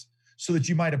discernment, so that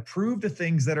you might approve the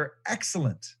things that are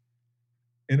excellent,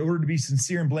 in order to be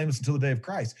sincere and blameless until the day of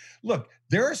Christ. Look,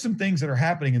 there are some things that are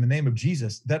happening in the name of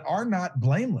Jesus that are not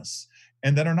blameless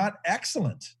and that are not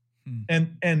excellent.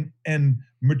 And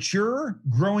mature,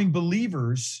 growing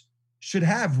believers should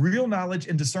have real knowledge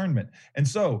and discernment. And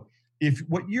so if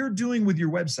what you're doing with your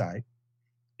website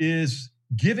is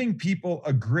giving people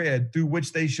a grid through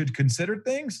which they should consider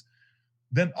things,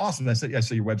 then awesome. I saw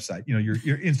your website,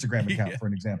 your Instagram account, for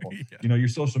an example, your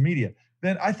social media.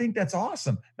 Then I think that's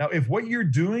awesome. Now, if what you're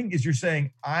doing is you're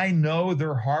saying, I know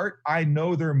their heart, I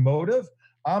know their motive,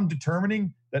 I'm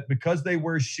determining that because they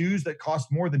wear shoes that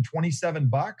cost more than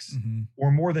 $27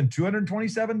 or more than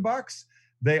 $227,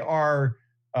 they are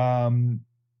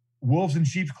wolves in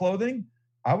sheep's clothing.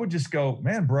 I would just go,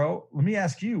 man, bro, let me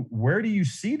ask you, where do you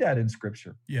see that in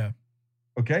scripture? Yeah.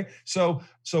 Okay. So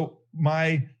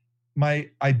I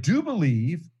do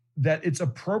believe that it's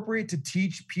appropriate to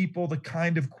teach people the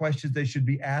kind of questions they should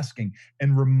be asking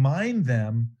and remind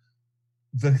them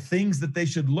the things that they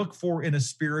should look for in a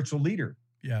spiritual leader.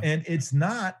 Yeah. And it's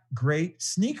not great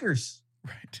sneakers.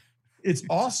 Right. It's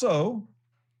also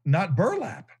not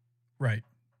burlap. Right.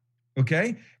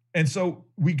 Okay. And so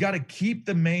we got to keep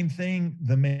the main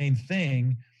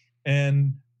thing.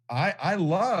 And I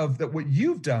love that what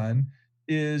you've done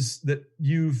is that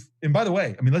and by the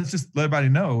way, I mean, let's just let everybody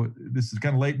know, this is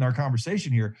kind of late in our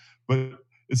conversation here, but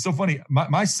it's so funny.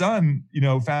 My son,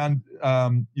 found,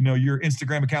 your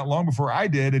Instagram account long before I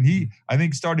did. And he, I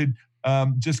think, started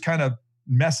just kind of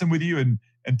messing with you and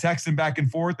texting back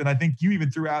and forth. And I think you even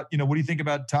threw out, what do you think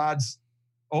about Todd's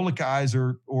Olakais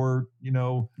or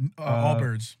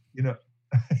Allbirds?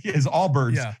 His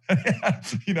Allbirds, yeah.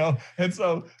 and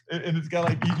so, and it's got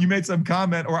like, you made some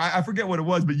comment, or I forget what it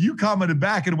was, but you commented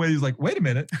back in a way. He's like, wait a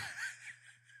minute,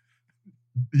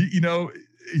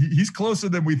 he's closer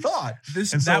than we thought.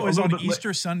 That was on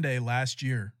Easter Sunday last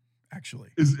year, actually.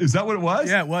 Is that what it was?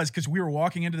 Yeah, it was, because we were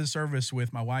walking into the service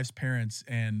with my wife's parents,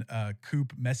 and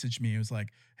Coop messaged me. It was like,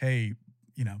 hey,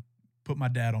 put my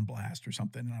dad on blast or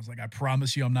something. And I was like, I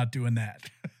promise you I'm not doing that.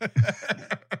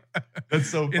 That's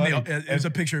so funny. There's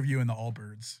a picture of you in the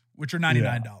Allbirds, which are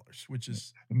 $99, which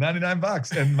is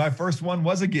 $99. And my first one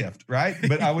was a gift, right?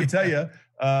 But I would tell you,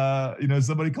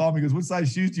 somebody called me and goes, what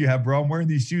size shoes do you have, bro? I'm wearing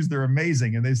these shoes. They're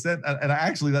amazing. And they sent, and I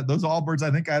actually, those Allbirds I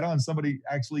think I had on, somebody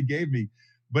actually gave me.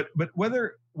 But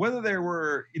whether they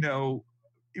were,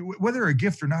 whether a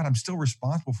gift or not, I'm still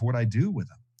responsible for what I do with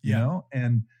them, you know?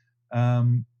 And,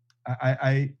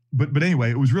 but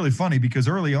anyway, it was really funny because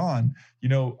early on,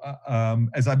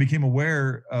 as I became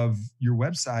aware of your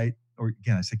website, or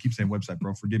again, I keep saying website,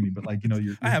 bro, forgive me, but like,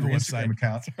 your I have a Instagram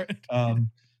account, right.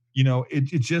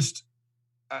 It just,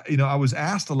 I was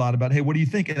asked a lot about, hey, what do you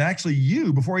think? And actually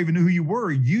before I even knew who you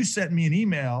were, you sent me an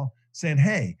email saying,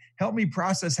 hey, help me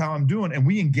process how I'm doing. And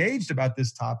we engaged about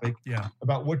this topic,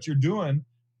 about what you're doing,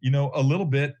 a little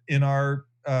bit in our,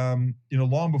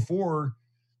 long before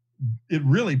it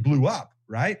really blew up,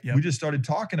 right? Yep. We just started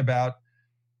talking about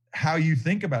how you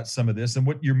think about some of this and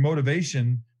what your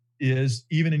motivation is,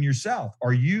 even in yourself.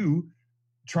 Are you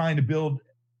trying to build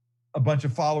a bunch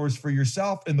of followers for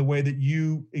yourself in the way that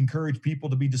you encourage people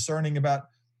to be discerning about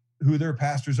who their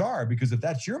pastors are? Because if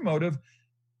that's your motive,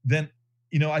 then,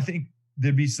 I think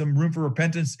there'd be some room for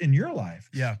repentance in your life.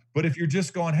 Yeah. But if you're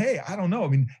just going, hey, I don't know. I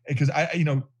mean, because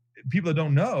people that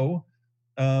don't know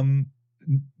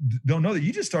that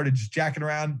you just started just jacking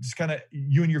around, just kind of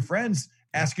you and your friends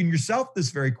asking yourself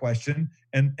this very question.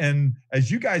 And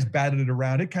as you guys batted it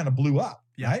around, it kind of blew up,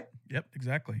 right? Yep,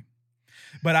 exactly.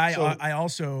 But I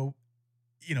also,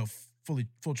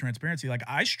 full transparency, like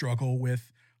I struggle with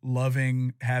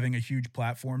loving having a huge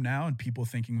platform now and people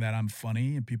thinking that I'm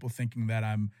funny and people thinking that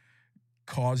I'm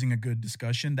causing a good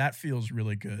discussion. That feels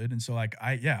really good. And so like,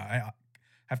 I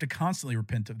have to constantly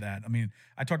repent of that. I mean,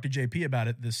 I talked to JP about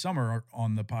it this summer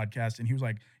on the podcast, and he was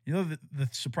like, the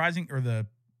surprising or the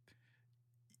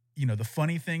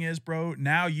funny thing is, bro,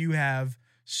 now you have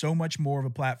so much more of a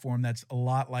platform that's a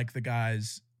lot like the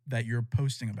guys that you're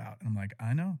posting about. And I'm like,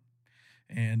 I know.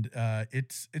 And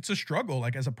it's a struggle.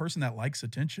 Like as a person that likes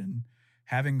attention,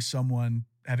 having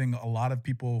a lot of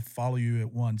people follow you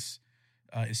at once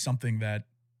is something that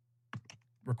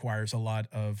requires a lot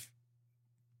of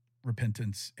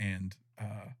repentance and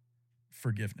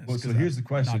forgiveness. Well, so here's the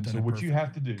question. So what you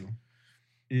have to do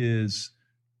is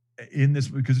in this,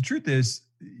 because the truth is,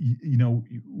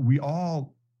 we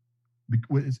all,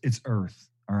 it's earth.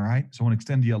 All right. So I want to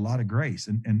extend to you a lot of grace,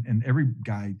 and every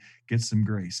guy gets some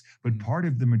grace. But part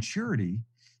of the maturity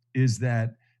is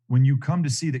that when you come to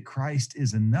see that Christ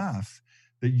is enough,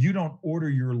 that you don't order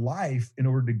your life in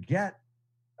order to get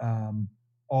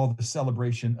all the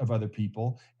celebration of other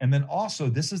people. And then also,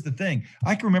 this is the thing.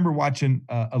 I can remember watching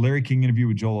a Larry King interview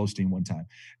with Joel Osteen one time.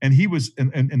 And he was,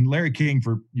 and Larry King,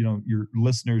 for, your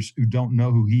listeners who don't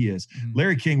know who he is,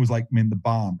 Larry King was like, man, the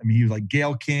bomb. I mean, he was like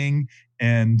Gayle King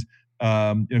and,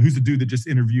 who's the dude that just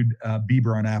interviewed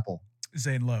Bieber on Apple?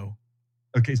 Zane Lowe.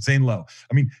 Okay, Zane Lowe.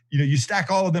 I mean, you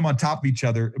stack all of them on top of each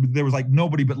other. There was like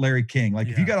nobody but Larry King. Like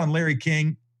if you got on Larry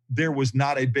King, there was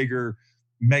not a bigger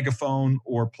megaphone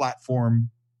or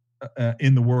platform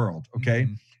in the world. Okay.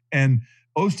 Mm-hmm. And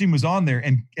Osteen was on there,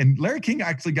 and Larry King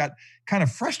actually got kind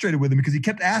of frustrated with him because he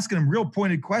kept asking him real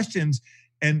pointed questions,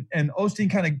 and Osteen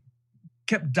kind of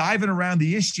kept diving around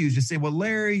the issues to say, well,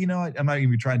 Larry, you know, I'm not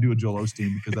even trying to do a Joel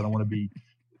Osteen because I don't want to be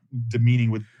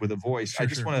demeaning with a voice. Sure, I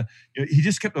just want to, he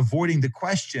just kept avoiding the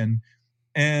question.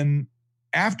 And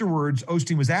afterwards,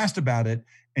 Osteen was asked about it,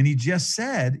 and he just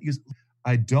said, he goes,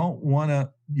 I don't want to,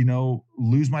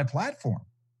 lose my platform.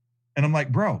 And I'm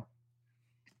like, bro,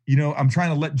 I'm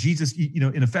trying to let Jesus,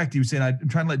 in effect, he was saying, I'm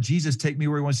trying to let Jesus take me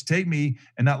where he wants to take me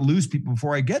and not lose people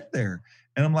before I get there.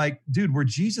 And I'm like, dude, where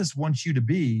Jesus wants you to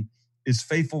be is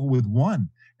faithful with one.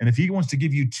 And if he wants to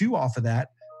give you 2 off of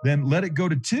that, then let it go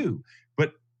to 2.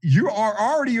 But you're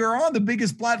on the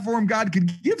biggest platform God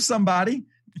could give somebody,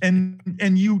 and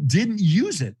you didn't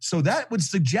use it. So that would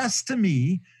suggest to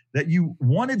me that you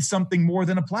wanted something more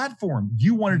than a platform.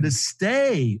 You wanted to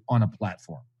stay on a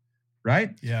platform.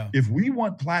 Right? Yeah. If we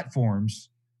want platforms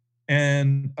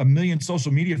and 1 million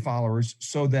social media followers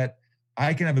so that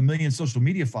I can have 1 million social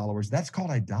media followers, that's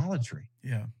called idolatry.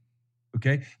 Yeah.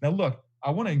 Okay. Now, look, I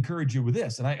want to encourage you with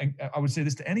this, and I would say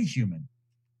this to any human.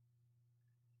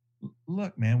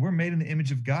 Look, man, we're made in the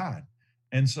image of God,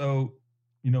 and so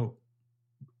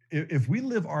if we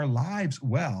live our lives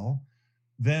well,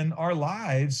 then our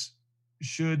lives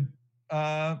should.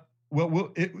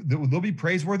 There'll be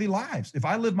praiseworthy lives. If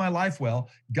I live my life well,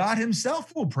 God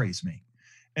himself will praise me.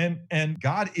 And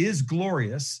God is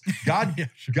glorious. God, yeah,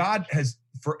 sure. God has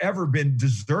forever been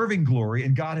deserving glory,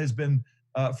 and God has been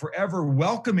forever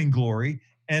welcoming glory.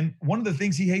 And one of the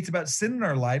things he hates about sin in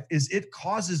our life is it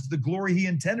causes the glory he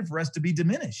intended for us to be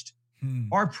diminished.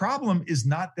 Our problem is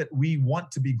not that we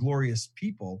want to be glorious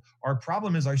people. Our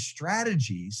problem is our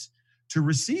strategies to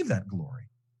receive that glory.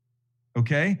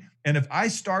 Okay. And if I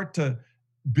start to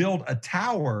build a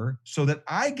tower so that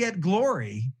I get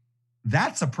glory,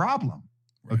 that's a problem.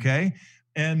 Right. Okay.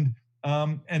 And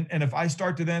if I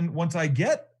start to then, once I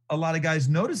get a lot of guys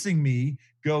noticing me,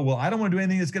 go, well, I don't want to do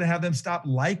anything that's going to have them stop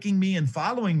liking me and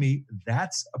following me,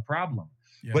 that's a problem.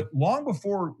 Yeah. But long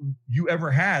before you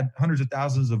ever had hundreds of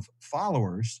thousands of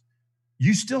followers,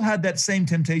 you still had that same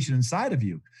temptation inside of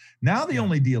you. Now the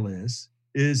only deal is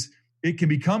it can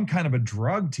become kind of a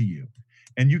drug to you.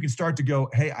 And you can start to go,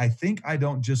 hey, I think I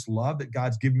don't just love that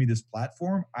God's given me this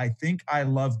platform. I think I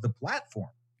love the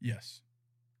platform. Yes.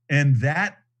 And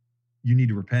that you need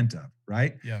to repent of,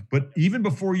 right? Yeah. But even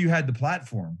before you had the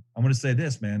platform, I'm going to say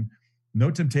this, man,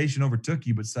 no temptation overtook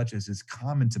you, but such as is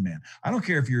common to man. I don't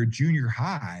care if you're a junior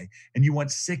high and you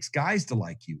want 6 guys to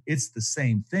like you. It's the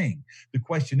same thing. The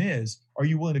question is, are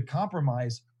you willing to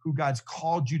compromise who God's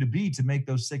called you to be to make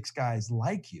those 6 guys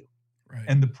like you? Right.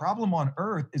 And the problem on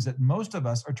earth is that most of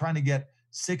us are trying to get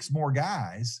 6 more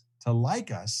guys to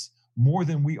like us more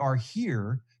than we are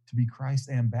here to be Christ's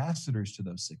ambassadors to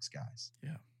those 6 guys.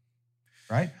 Yeah.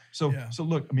 Right. So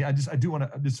look, I mean, I do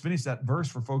want to just finish that verse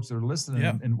for folks that are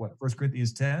listening in what 1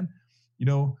 Corinthians 10,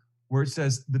 where it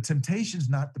says the temptation's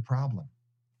not the problem.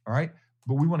 All right.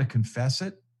 But we want to confess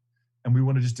it, and we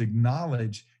want to just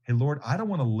acknowledge, hey, Lord, I don't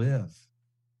want to live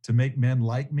to make men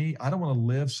like me. I don't want to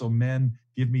live so men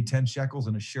give me 10 shekels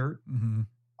and a shirt. Mm-hmm.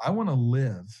 I want to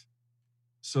live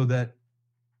so that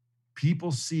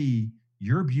people see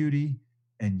your beauty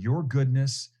and your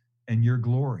goodness and your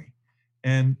glory.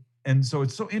 And so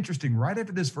it's so interesting right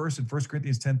after this verse in 1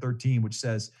 Corinthians 10:13, which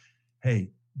says,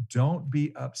 hey, don't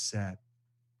be upset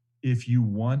if you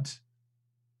want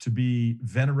to be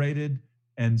venerated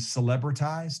and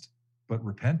celebritized, but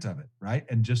repent of it, right?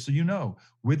 And just so you know,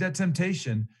 with that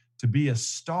temptation to be a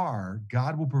star,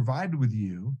 God will provide with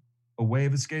you a way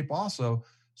of escape also,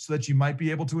 so that you might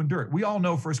be able to endure it. We all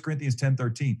know 1 Corinthians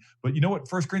 10:13, but you know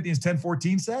what 1 Corinthians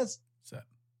 10:14 says? What's that?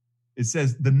 It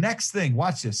says the next thing,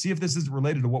 watch this, see if this is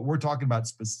related to what we're talking about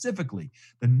specifically.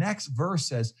 The next verse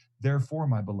says, therefore,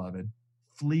 my beloved,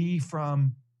 flee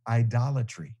from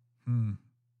idolatry.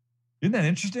 Isn't that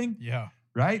interesting? Yeah.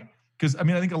 Right? Because, I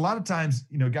mean, I think a lot of times,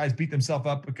 guys beat themselves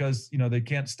up because, they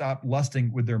can't stop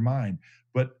lusting with their mind.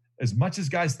 But as much as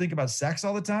guys think about sex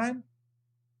all the time,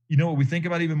 what we think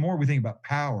about even more? We think about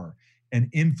power and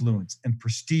influence and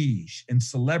prestige and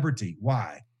celebrity.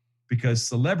 Why? Because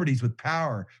celebrities with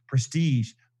power,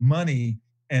 prestige, money,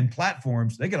 and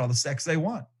platforms, they get all the sex they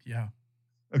want. Yeah.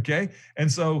 Okay? And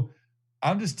so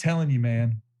I'm just telling you,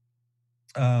 man,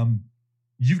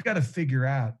 you've got to figure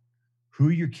out who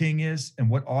your king is and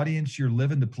what audience you're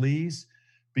living to please.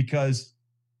 Because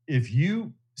if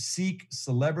you seek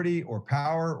celebrity or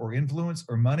power or influence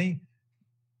or money,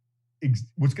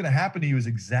 what's going to happen to you is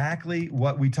exactly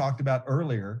what we talked about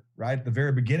earlier, right? At the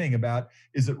very beginning about,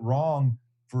 is it wrong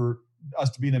for us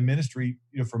to be in a ministry,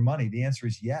 for money? The answer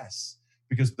is yes,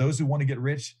 because those who want to get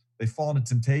rich, they fall into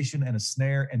temptation and a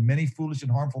snare and many foolish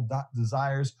and harmful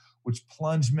desires, which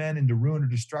plunge men into ruin or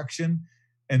destruction.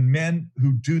 And men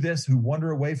who do this, who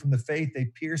wander away from the faith, they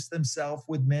pierce themselves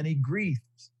with many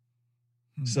griefs.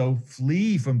 So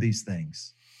flee from these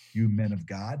things, you men of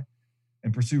God,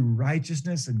 and pursue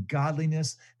righteousness and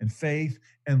godliness and faith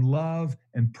and love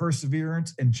and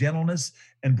perseverance and gentleness.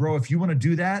 And bro, if you want to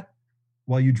do that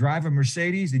while you drive a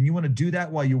Mercedes, and you want to do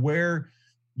that while you wear,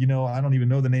 I don't even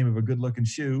know the name of a good looking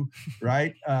shoe,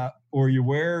 right? Or you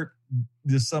wear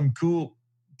just some cool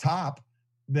top,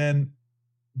 then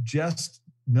just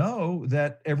know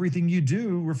that everything you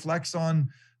do reflects on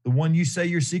the one you say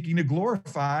you're seeking to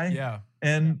glorify. Yeah.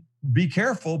 And be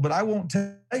careful, but I won't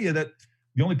tell you that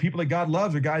the only people that God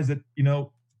loves are guys that,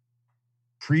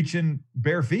 preach in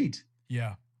bare feet.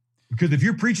 Yeah. Because if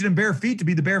you're preaching in bare feet to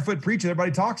be the barefoot preacher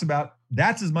everybody talks about,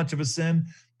 that's as much of a sin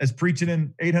as preaching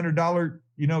in $800,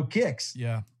 kicks.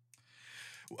 Yeah.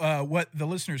 What the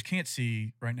listeners can't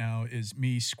see right now is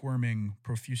me squirming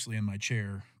profusely in my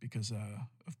chair because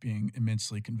of being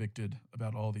immensely convicted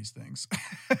about all these things.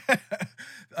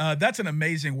 That's an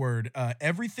amazing word.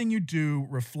 Everything you do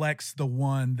reflects the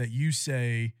one that you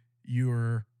say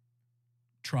you're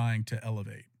trying to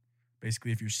elevate.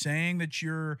 Basically, if you're saying that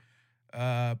you're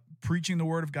preaching the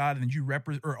word of God, and you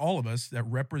represent, or all of us that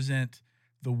represent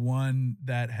the one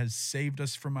that has saved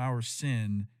us from our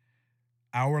sin,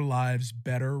 our lives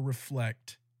better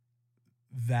reflect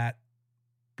that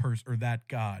person or that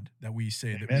God that we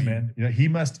say that man. He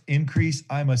must increase,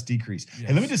 I must decrease. Yes.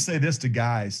 And let me just say this to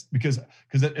guys, because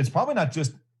it's probably not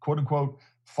just quote unquote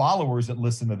followers that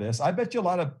listen to this. I bet you a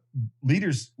lot of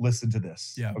leaders listen to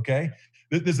this. Yeah. Okay.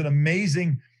 There's an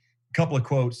amazing couple of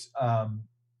quotes.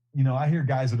 I hear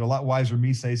guys that are a lot wiser than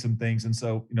me say some things. And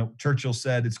so, Churchill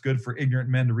said it's good for ignorant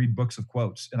men to read books of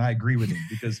quotes. And I agree with him,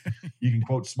 because you can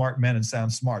quote smart men and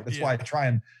sound smart. That's why I try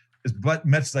and, as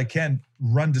much as I can,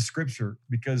 run to scripture,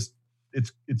 because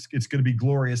it's going to be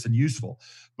glorious and useful.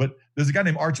 But there's a guy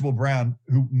named Archibald Brown,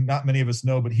 who not many of us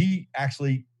know, but he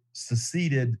actually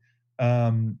succeeded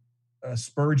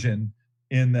Spurgeon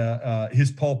in his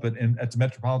pulpit at the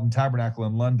Metropolitan Tabernacle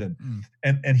in London.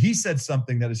 And he said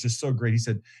something that is just so great. He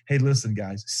said, hey, listen,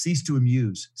 guys, cease to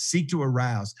amuse, seek to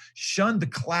arouse, shun the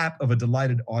clap of a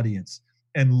delighted audience,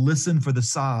 and listen for the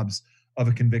sobs of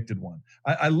a convicted one.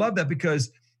 I love that,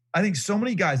 because I think so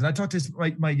many guys, and I talk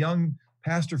to my young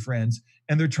pastor friends,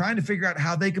 and they're trying to figure out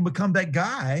how they can become that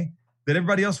guy that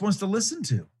everybody else wants to listen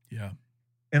to. Yeah.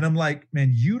 And I'm like,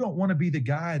 man, you don't want to be the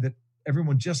guy that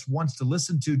everyone just wants to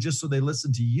listen to just so they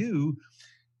listen to you.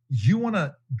 You want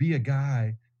to be a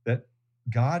guy that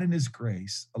God in his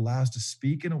grace allows to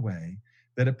speak in a way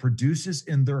that it produces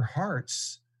in their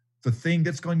hearts the thing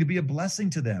that's going to be a blessing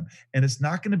to them. And it's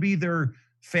not going to be their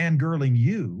fangirling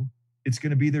you. It's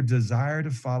going to be their desire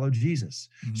to follow Jesus.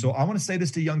 Mm-hmm. So I want to say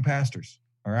this to young pastors.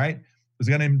 All right. There's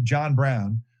a guy named John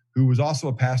Brown, who was also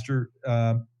a pastor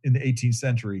in the 18th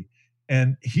century.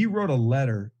 And he wrote a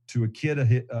letter to a kid,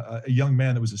 a young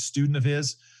man that was a student of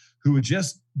his, who had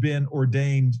just been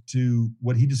ordained to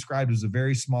what he described as a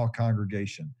very small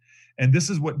congregation. And this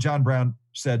is what John Brown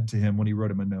said to him when he wrote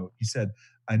him a note. He said,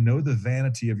 I know the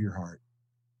vanity of your heart,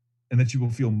 and that you will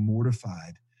feel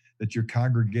mortified that your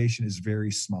congregation is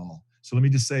very small. So let me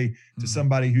just say to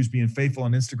somebody who's being faithful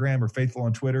on Instagram or faithful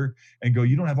on Twitter and go,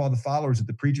 you don't have all the followers that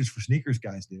the Preachers for Sneakers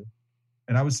guys do.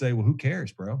 And I would say, well, who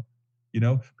cares, bro?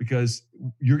 Because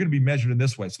you're going to be measured in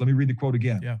this way. So let me read the quote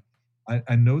again. Yeah.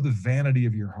 I know the vanity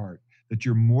of your heart, that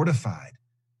you're mortified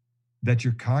that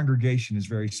your congregation is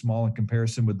very small in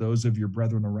comparison with those of your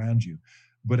brethren around you.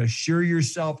 But assure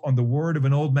yourself on the word of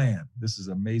an old man, this is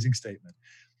an amazing statement,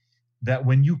 that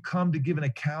when you come to give an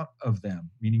account of them,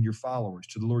 meaning your followers,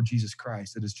 to the Lord Jesus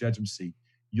Christ at his judgment seat,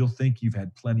 you'll think you've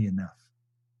had plenty enough.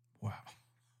 Wow.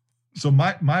 So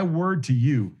my word to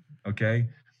you, okay,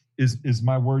 is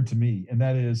my word to me. And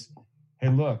that is, hey,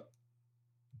 look,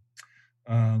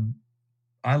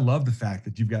 I love the fact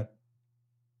that you've got,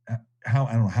 I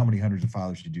don't know how many hundreds of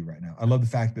followers you do right now. I love the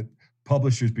fact that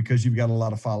publishers, because you've got a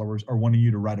lot of followers, are wanting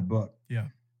you to write a book. Yeah.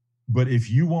 But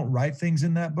if you won't write things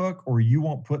in that book, or you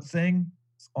won't put things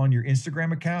on your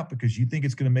Instagram account because you think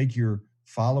it's going to make your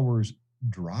followers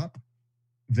drop,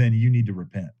 then you need to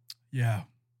repent. Yeah.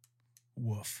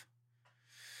 Woof.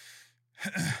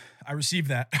 I received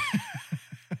that.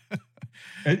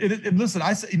 And listen,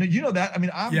 I say, you know that. I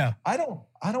mean, I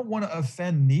don't want to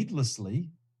offend needlessly,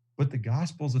 but the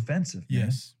gospel's offensive. Man,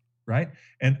 yes. right.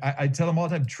 And I tell them all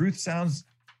the time, truth sounds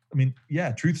I mean,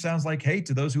 yeah, truth sounds like hate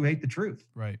to those who hate the truth.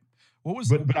 Right. What was?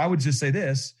 But I would just say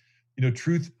this,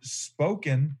 truth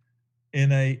spoken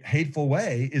in a hateful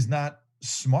way is not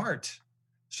smart.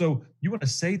 So you want to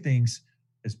say things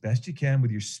as best you can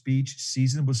with your speech,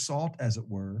 seasoned with salt, as it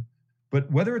were. But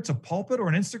whether it's a pulpit or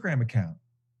an Instagram account,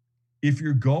 if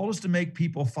your goal is to make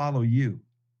people follow you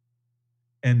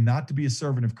and not to be a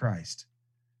servant of Christ,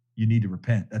 you need to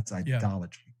repent. That's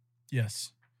idolatry.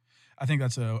 Yes. I think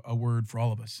that's a word for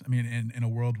all of us. I mean, in a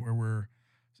world where we're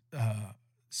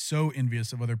so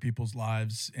envious of other people's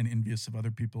lives and envious of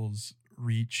other people's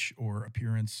reach or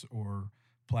appearance or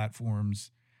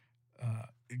platforms,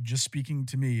 just speaking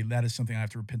to me, that is something I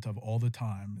have to repent of all the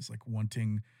time. Is like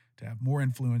wanting to have more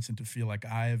influence and to feel like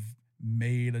I've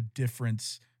made a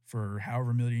difference for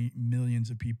however millions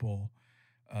of people,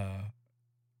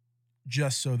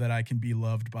 just so that I can be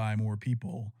loved by more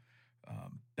people.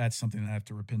 That's something that I have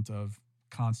to repent of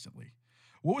constantly.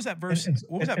 What was that verse?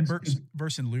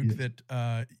 Verse in Luke that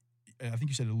I think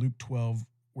you said in Luke 12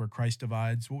 where Christ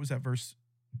divides? What was that verse?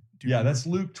 That's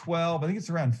Luke 12. I think it's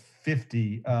around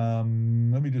 50. Let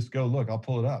me just go look. I'll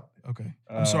pull it up. Okay.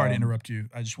 I'm sorry to interrupt you.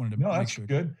 I just wanted to make sure.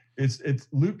 No, that's good. It's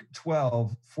Luke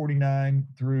 12, 49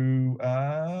 through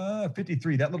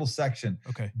 53, that little section.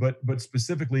 Okay. But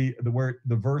specifically the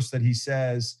verse that he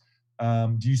says,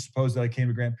 do you suppose that I came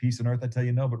to grant peace on earth? I tell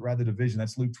you no, but rather division.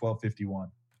 That's Luke 12,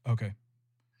 51. Okay.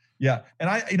 Yeah. And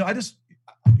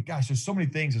gosh, there's so many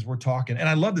things as we're talking. And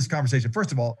I love this conversation.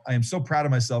 First of all, I am so proud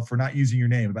of myself for not using your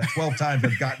name. About 12 times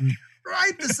I've gotten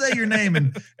right to say your name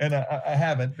and I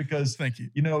haven't, because thank you.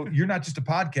 You're not just a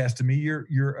podcast to me.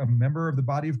 You're a member of the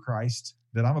body of Christ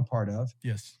that I'm a part of.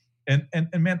 Yes. And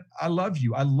man, I love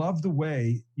you. I love the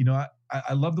way,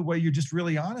 I love the way you're just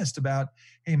really honest about,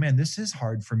 hey man, this is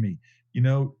hard for me,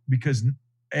 because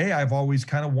I've always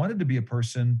kind of wanted to be a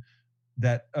person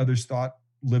that others thought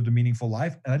lived a meaningful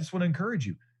life. And I just want to encourage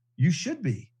you. You should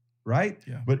be, right?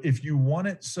 Yeah. But if you want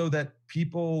it so that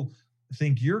people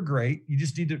think you're great, we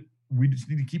just need to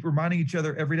keep reminding each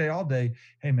other every day, all day,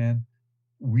 hey man,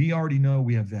 we already know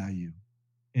we have value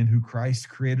in who Christ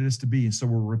created us to be. And so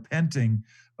we're repenting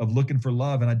of looking for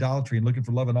love and idolatry and looking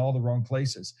for love in all the wrong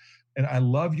places. And I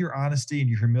love your honesty and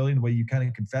your humility and the way you kind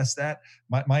of confess that.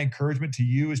 My encouragement to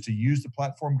you is to use the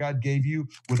platform God gave you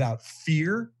without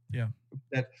fear. Yeah.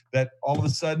 That all of a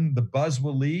sudden the buzz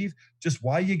will leave. Just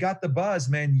while you got the buzz,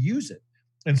 man, use it.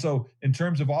 And so in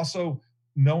terms of also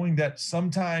knowing that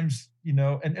sometimes,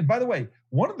 and by the way,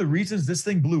 one of the reasons this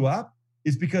thing blew up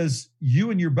is because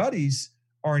you and your buddies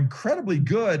are incredibly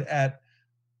good at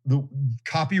the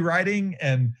copywriting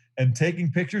and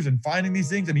taking pictures and finding these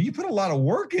things. I mean, you put a lot of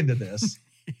work into this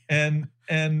and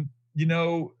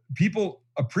people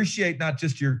appreciate not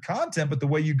just your content, but the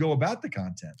way you go about the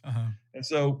content. Uh-huh. And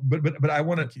so, but I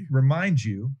want to remind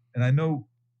you, and I know,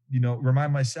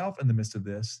 remind myself in the midst of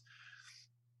this,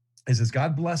 is as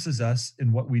God blesses us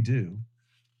in what we do,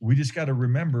 we just got to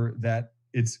remember that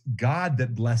it's God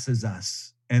that blesses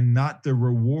us and not the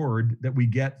reward that we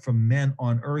get from men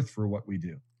on earth for what we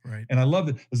do. Right. And I love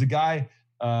that. There's a guy,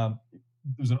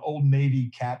 there's an old Navy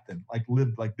captain,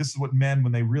 lived like, this is what men,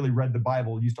 when they really read the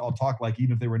Bible, used to all talk like,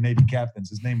 even if they were Navy captains.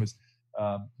 His name was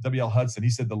W.L. Hudson. He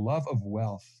said, the love of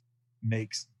wealth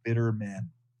makes bitter men.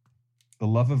 The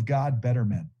love of God, better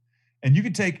men. And you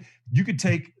could take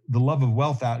the love of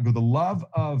wealth out and go, the love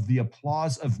of the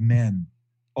applause of men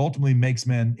ultimately makes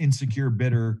men insecure,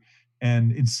 bitter,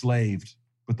 and enslaved.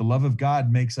 But the love of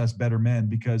God makes us better men,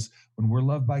 because when we're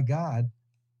loved by God,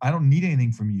 I don't need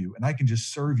anything from you, and I can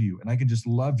just serve you, and I can just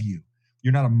love you.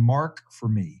 You're not a mark for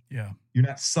me. Yeah. You're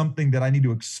not something that I need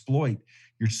to exploit.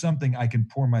 You're something I can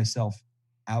pour myself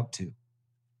out to.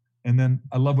 And then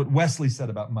I love what Wesley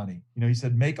said about money. He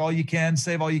said, make all you can,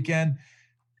 save all you can,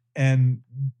 and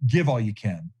give all you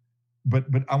can. But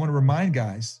I want to remind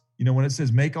guys, when it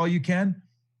says make all you can,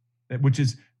 which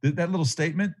is that little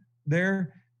statement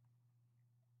there,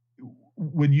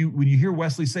 when you hear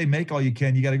Wesley say make all you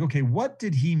can, you got to go, okay, what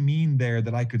did he mean there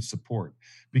that I could support?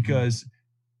 Because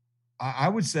I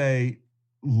would say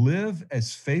live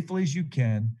as faithfully as you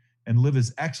can and live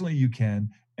as excellently as you can.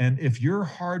 And if your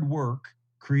hard work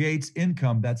creates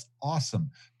income, that's awesome.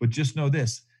 But just know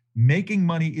this, making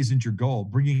money isn't your goal.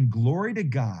 Bringing glory to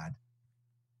God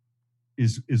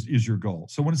is your goal.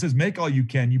 So when it says make all you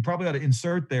can, you probably ought to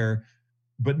insert there,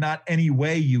 but not any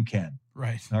way you can.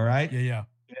 Right. All right. Yeah.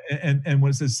 And when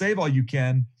it says save all you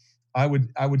can, I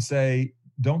would say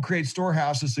don't create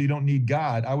storehouses so you don't need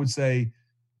God. I would say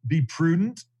be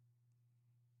prudent,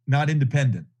 not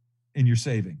independent in your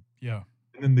saving. Yeah.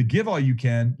 And then the give all you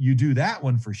can, you do that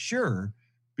one for sure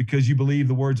because you believe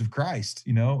the words of Christ,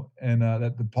 and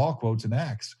that the Paul quotes in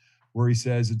Acts. where he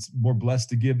says it's more blessed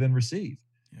to give than receive.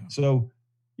 Yeah. So,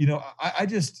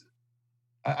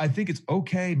 I think it's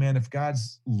okay, man, if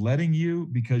God's letting you,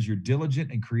 because you're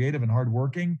diligent and creative and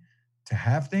hardworking, to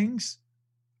have things,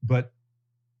 but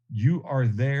you are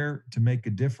there to make a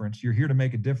difference. You're here to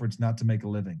make a difference, not to make a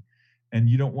living. And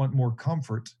you don't want more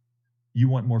comfort. You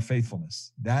want more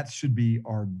faithfulness. That should be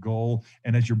our goal.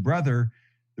 And as your brother,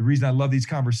 the reason I love these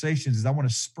conversations is I want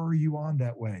to spur you on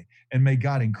that way. And may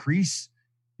God increase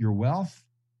your wealth,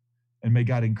 and may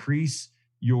God increase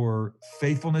your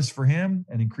faithfulness for him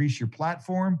and increase your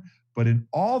platform. But in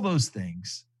all those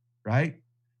things, right,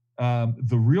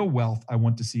 the real wealth I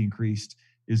want to see increased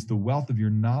is the wealth of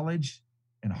your knowledge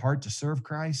and heart to serve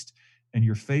Christ, and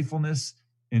your faithfulness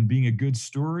in being a good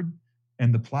steward,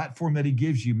 and the platform that he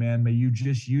gives you, man, may you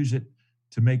just use it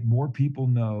to make more people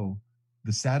know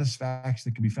the satisfaction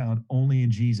that can be found only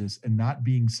in Jesus, and not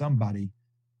being somebody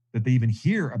that they even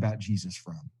hear about Jesus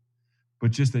from, but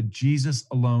just that Jesus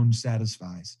alone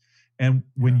satisfies. And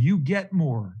when you get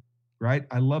more, right?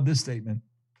 I love this statement.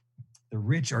 The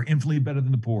rich are infinitely better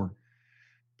than the poor,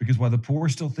 because while the poor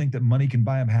still think that money can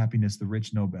buy them happiness, the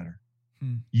rich know better.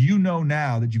 You know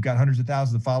now that you've got hundreds of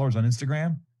thousands of followers on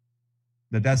Instagram,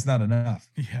 that's not enough.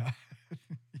 Yeah.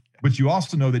 But you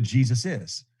also know that Jesus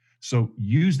is. So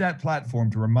use that platform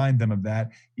to remind them of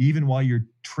that, even while you're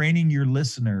training your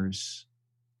listeners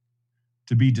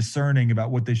to be discerning about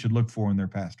what they should look for in their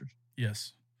pastors.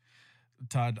 Yes.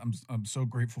 Todd, I'm so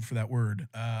grateful for that word.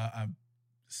 I'm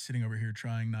sitting over here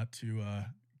trying not to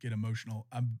get emotional.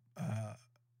 I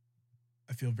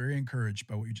feel very encouraged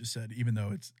by what you just said, even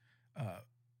though it's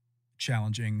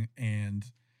challenging and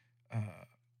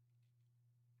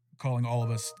calling all of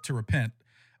us to repent.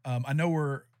 I know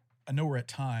we're at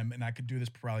time, and I could do this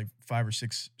for probably 5 or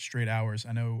 6 straight hours.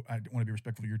 I know I want to be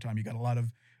respectful of your time. You got a lot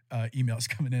of emails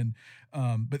coming in,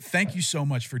 but thank you so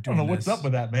much for doing this. I don't know what's up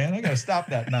with that, man. I got to stop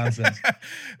that nonsense. So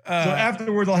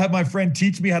afterwards, I'll have my friend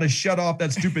teach me how to shut off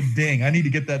that stupid ding. I need to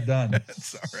get that done.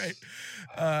 That's all right.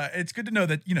 It's good to know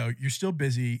that, you're still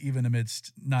busy, even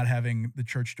amidst not having the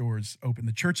church doors open.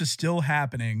 The church is still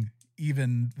happening,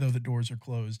 even though the doors are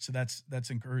closed. So that's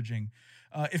encouraging.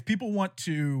 If people want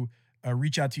to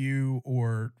reach out to you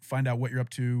or find out what you're up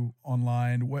to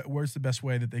online, where's the best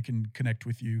way that they can connect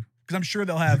with you? Because I'm sure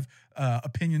they'll have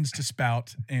opinions to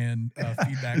spout and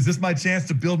feedback. Is this my chance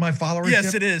to build my followership?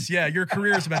 Yes, it is. Yeah, your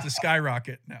career is about to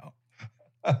skyrocket now.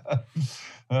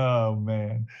 Oh,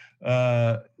 man.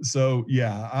 So,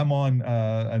 yeah, I'm on,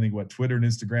 I think, Twitter and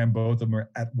Instagram. Both of them are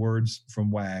at Words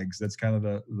from Wags. That's kind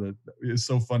of it's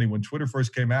so funny. When Twitter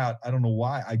first came out, I don't know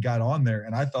why I got on there,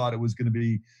 and I thought it was going to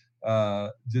be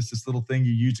just this little thing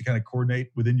you use to kind of coordinate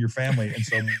within your family. And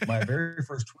so my very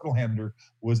first Twiddle handle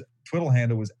was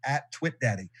at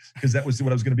TwitDaddy, because that was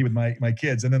what I was going to be with my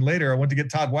kids. And then later I went to get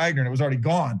Todd Wagner, and it was already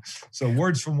gone. So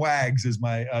Words from Wags is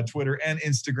my Twitter and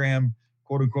Instagram,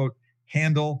 quote unquote,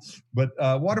 handle. But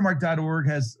watermark.org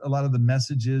has a lot of the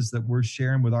messages that we're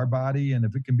sharing with our body. And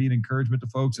if it can be an encouragement to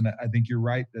folks, and I think you're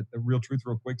right that the Real Truth,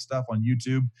 Real Quick stuff on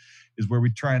YouTube is where we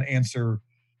try and answer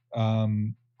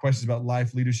questions about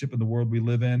life, leadership, and the world we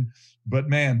live in. But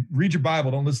man, read your Bible.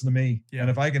 Don't listen to me. Yeah. And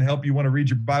if I can help you want to read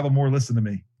your Bible more, listen to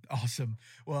me. Awesome.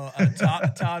 Well,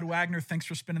 Todd Wagner, thanks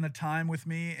for spending the time with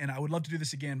me. And I would love to do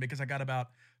this again, because I got about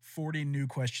 40 new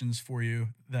questions for you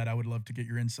that I would love to get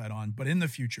your insight on, but in the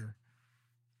future.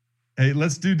 Hey,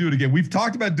 let's do it again. We've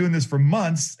talked about doing this for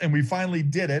months, and we finally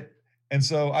did it. And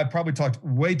so I probably talked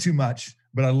way too much,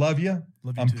 but I love you.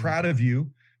 I'm proud of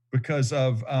you because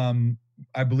of,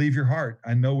 I believe your heart.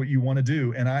 I know what you want to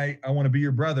do. And I want to be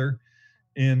your brother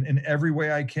in every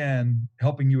way I can,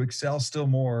 helping you excel still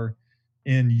more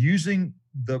in using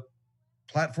the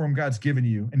platform God's given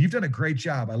you. And you've done a great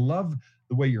job. I love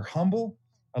the way you're humble.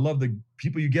 I love the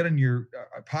people you get on your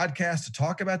podcast to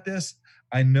talk about this.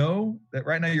 I know that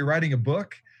right now you're writing a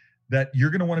book that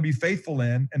you're going to want to be faithful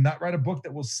in, and not write a book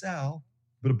that will sell,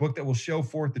 but a book that will show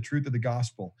forth the truth of the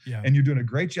gospel. Yeah. And you're doing a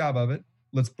great job of it.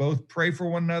 Let's both pray for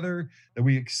one another that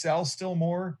we excel still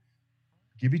more,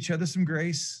 give each other some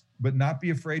grace, but not be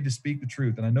afraid to speak the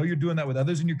truth. And I know you're doing that with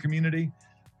others in your community,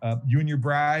 you and your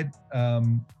bride.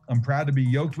 I'm proud to be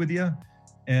yoked with you.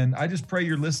 And I just pray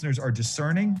your listeners are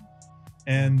discerning,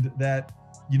 and that,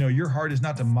 your heart is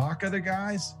not to mock other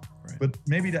guys, right, but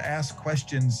maybe to ask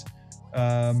questions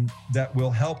that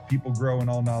will help people grow in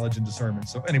all knowledge and discernment.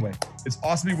 So anyway, it's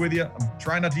awesome to be with you. I'm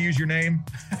trying not to use your name,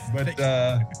 but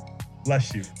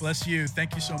bless you. Bless you.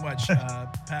 Thank you so much.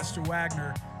 Pastor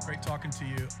Wagner, great talking to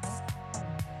you.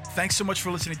 Thanks so much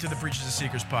for listening to the Preachers and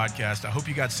Seekers podcast. I hope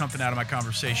you got something out of my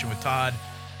conversation with Todd.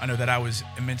 I know that I was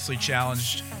immensely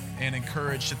challenged and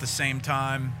encouraged at the same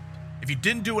time. If you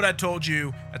didn't do what I told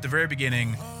you at the very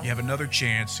beginning, you have another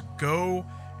chance. Go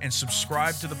and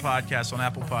subscribe to the podcast on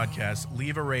Apple Podcasts.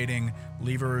 Leave a rating,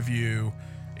 leave a review.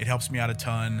 It helps me out a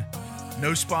ton.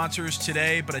 No sponsors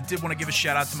today, but I did want to give a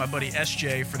shout out to my buddy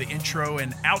SJ for the intro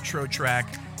and outro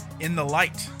track, In the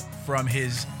Light, from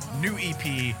his new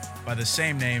EP by the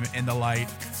same name, In the Light.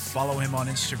 Follow him on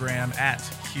Instagram at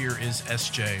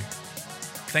HereIsSJ.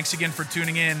 Thanks again for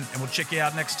tuning in, and we'll check you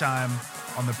out next time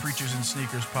on the Preachers and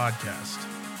Sneakers podcast.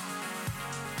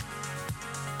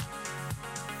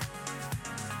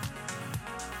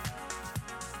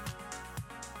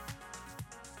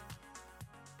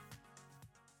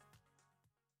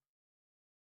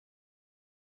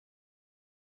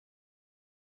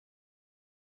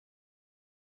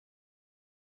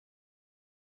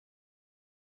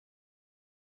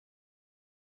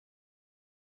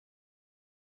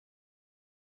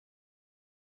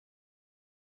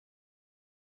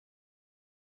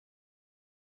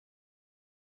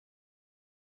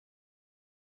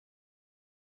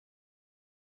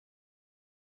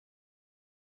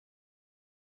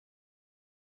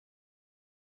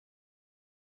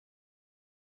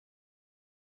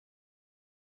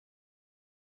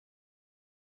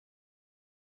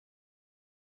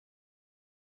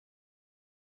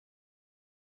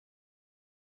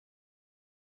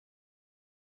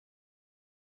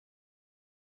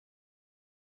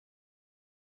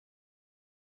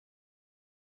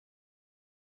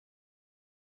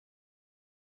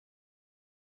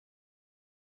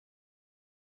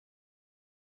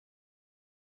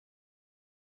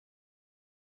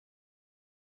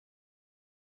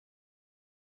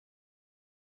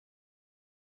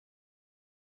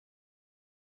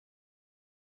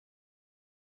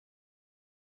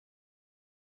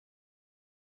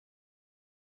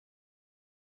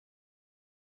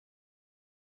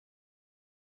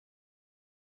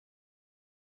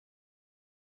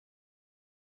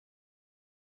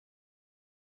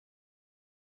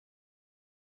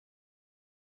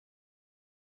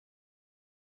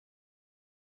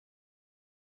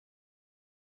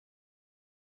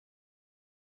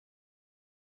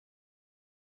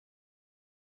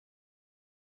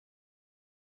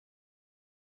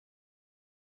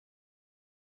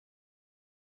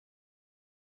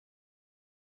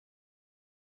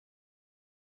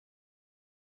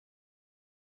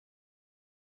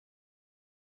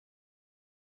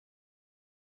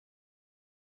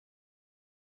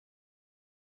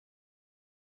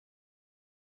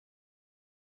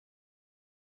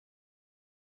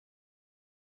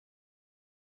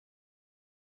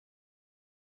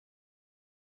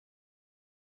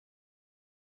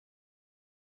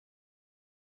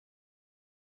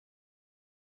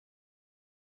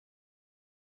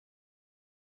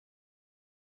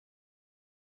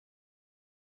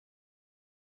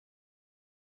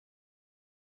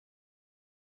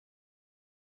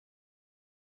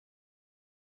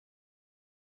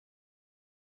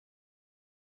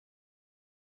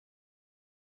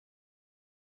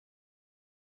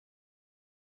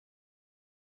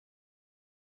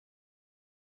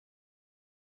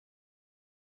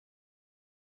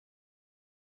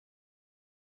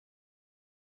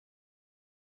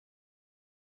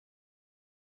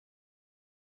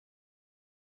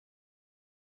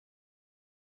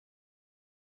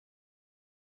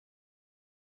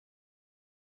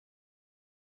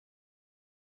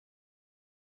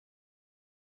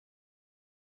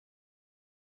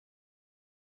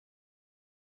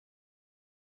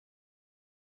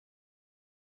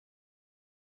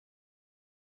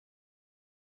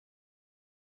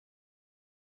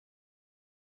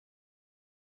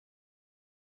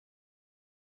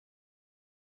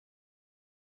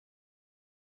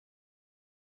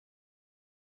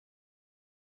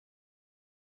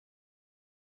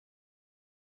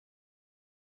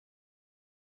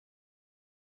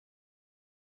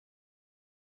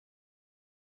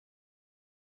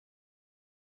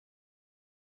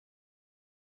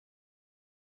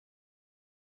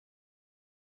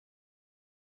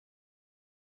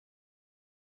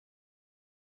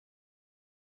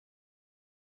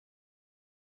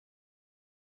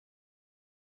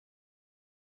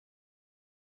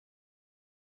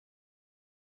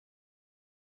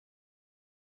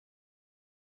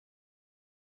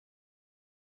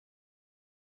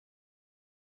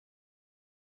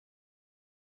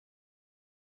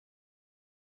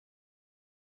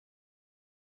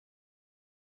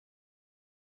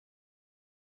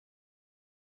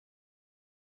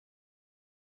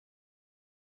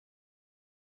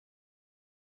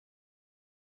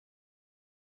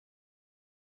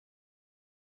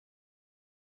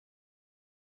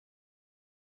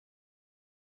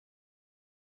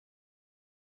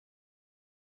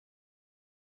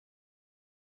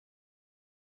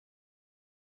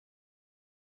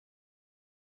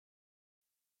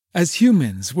 As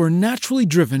humans, we're naturally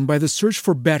driven by the search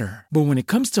for better. But when it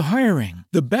comes to hiring,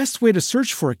 the best way to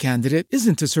search for a candidate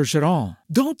isn't to search at all.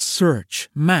 Don't search,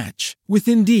 match with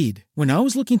Indeed. When I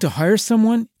was looking to hire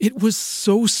someone, it was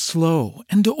so slow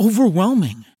and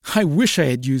overwhelming. I wish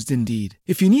I had used Indeed.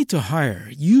 If you need to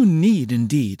hire, you need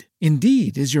Indeed.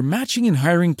 Indeed is your matching and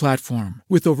hiring platform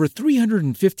with over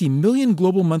 350 million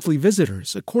global monthly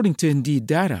visitors, according to Indeed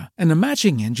data, and a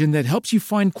matching engine that helps you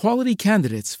find quality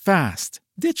candidates fast.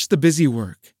 Ditch the busy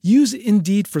work. Use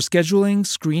Indeed for scheduling,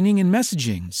 screening, and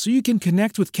messaging so you can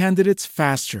connect with candidates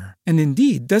faster. And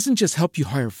Indeed doesn't just help you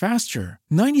hire faster.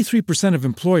 93% of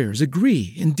employers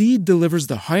agree Indeed delivers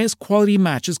the highest quality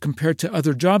matches compared to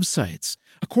other job sites,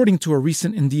 according to a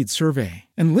recent Indeed survey.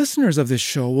 And listeners of this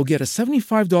show will get a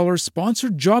 $75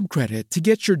 sponsored job credit to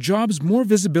get your jobs more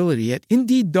visibility at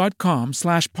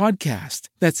Indeed.com/podcast.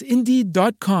 That's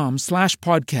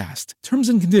Indeed.com/podcast. Terms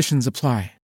and conditions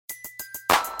apply.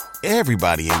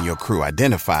 Everybody in your crew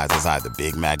identifies as either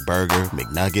Big Mac Burger,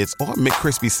 McNuggets, or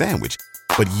McCrispy Sandwich.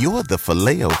 But you're the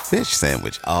Filet-O-Fish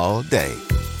Sandwich all day.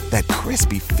 That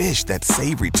crispy fish, that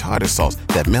savory tartar sauce,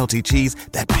 that melty cheese,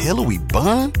 that pillowy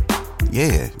bun.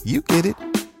 Yeah, you get it.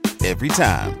 Every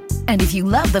time. And if you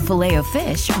love the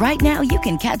Filet-O-Fish, right now you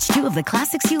can catch two of the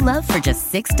classics you love for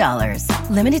just $6.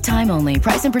 Limited time only.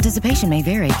 Price and participation may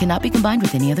vary. Cannot be combined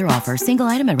with any other offer. Single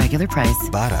item at regular price.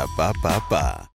 Ba-da-ba-ba-ba.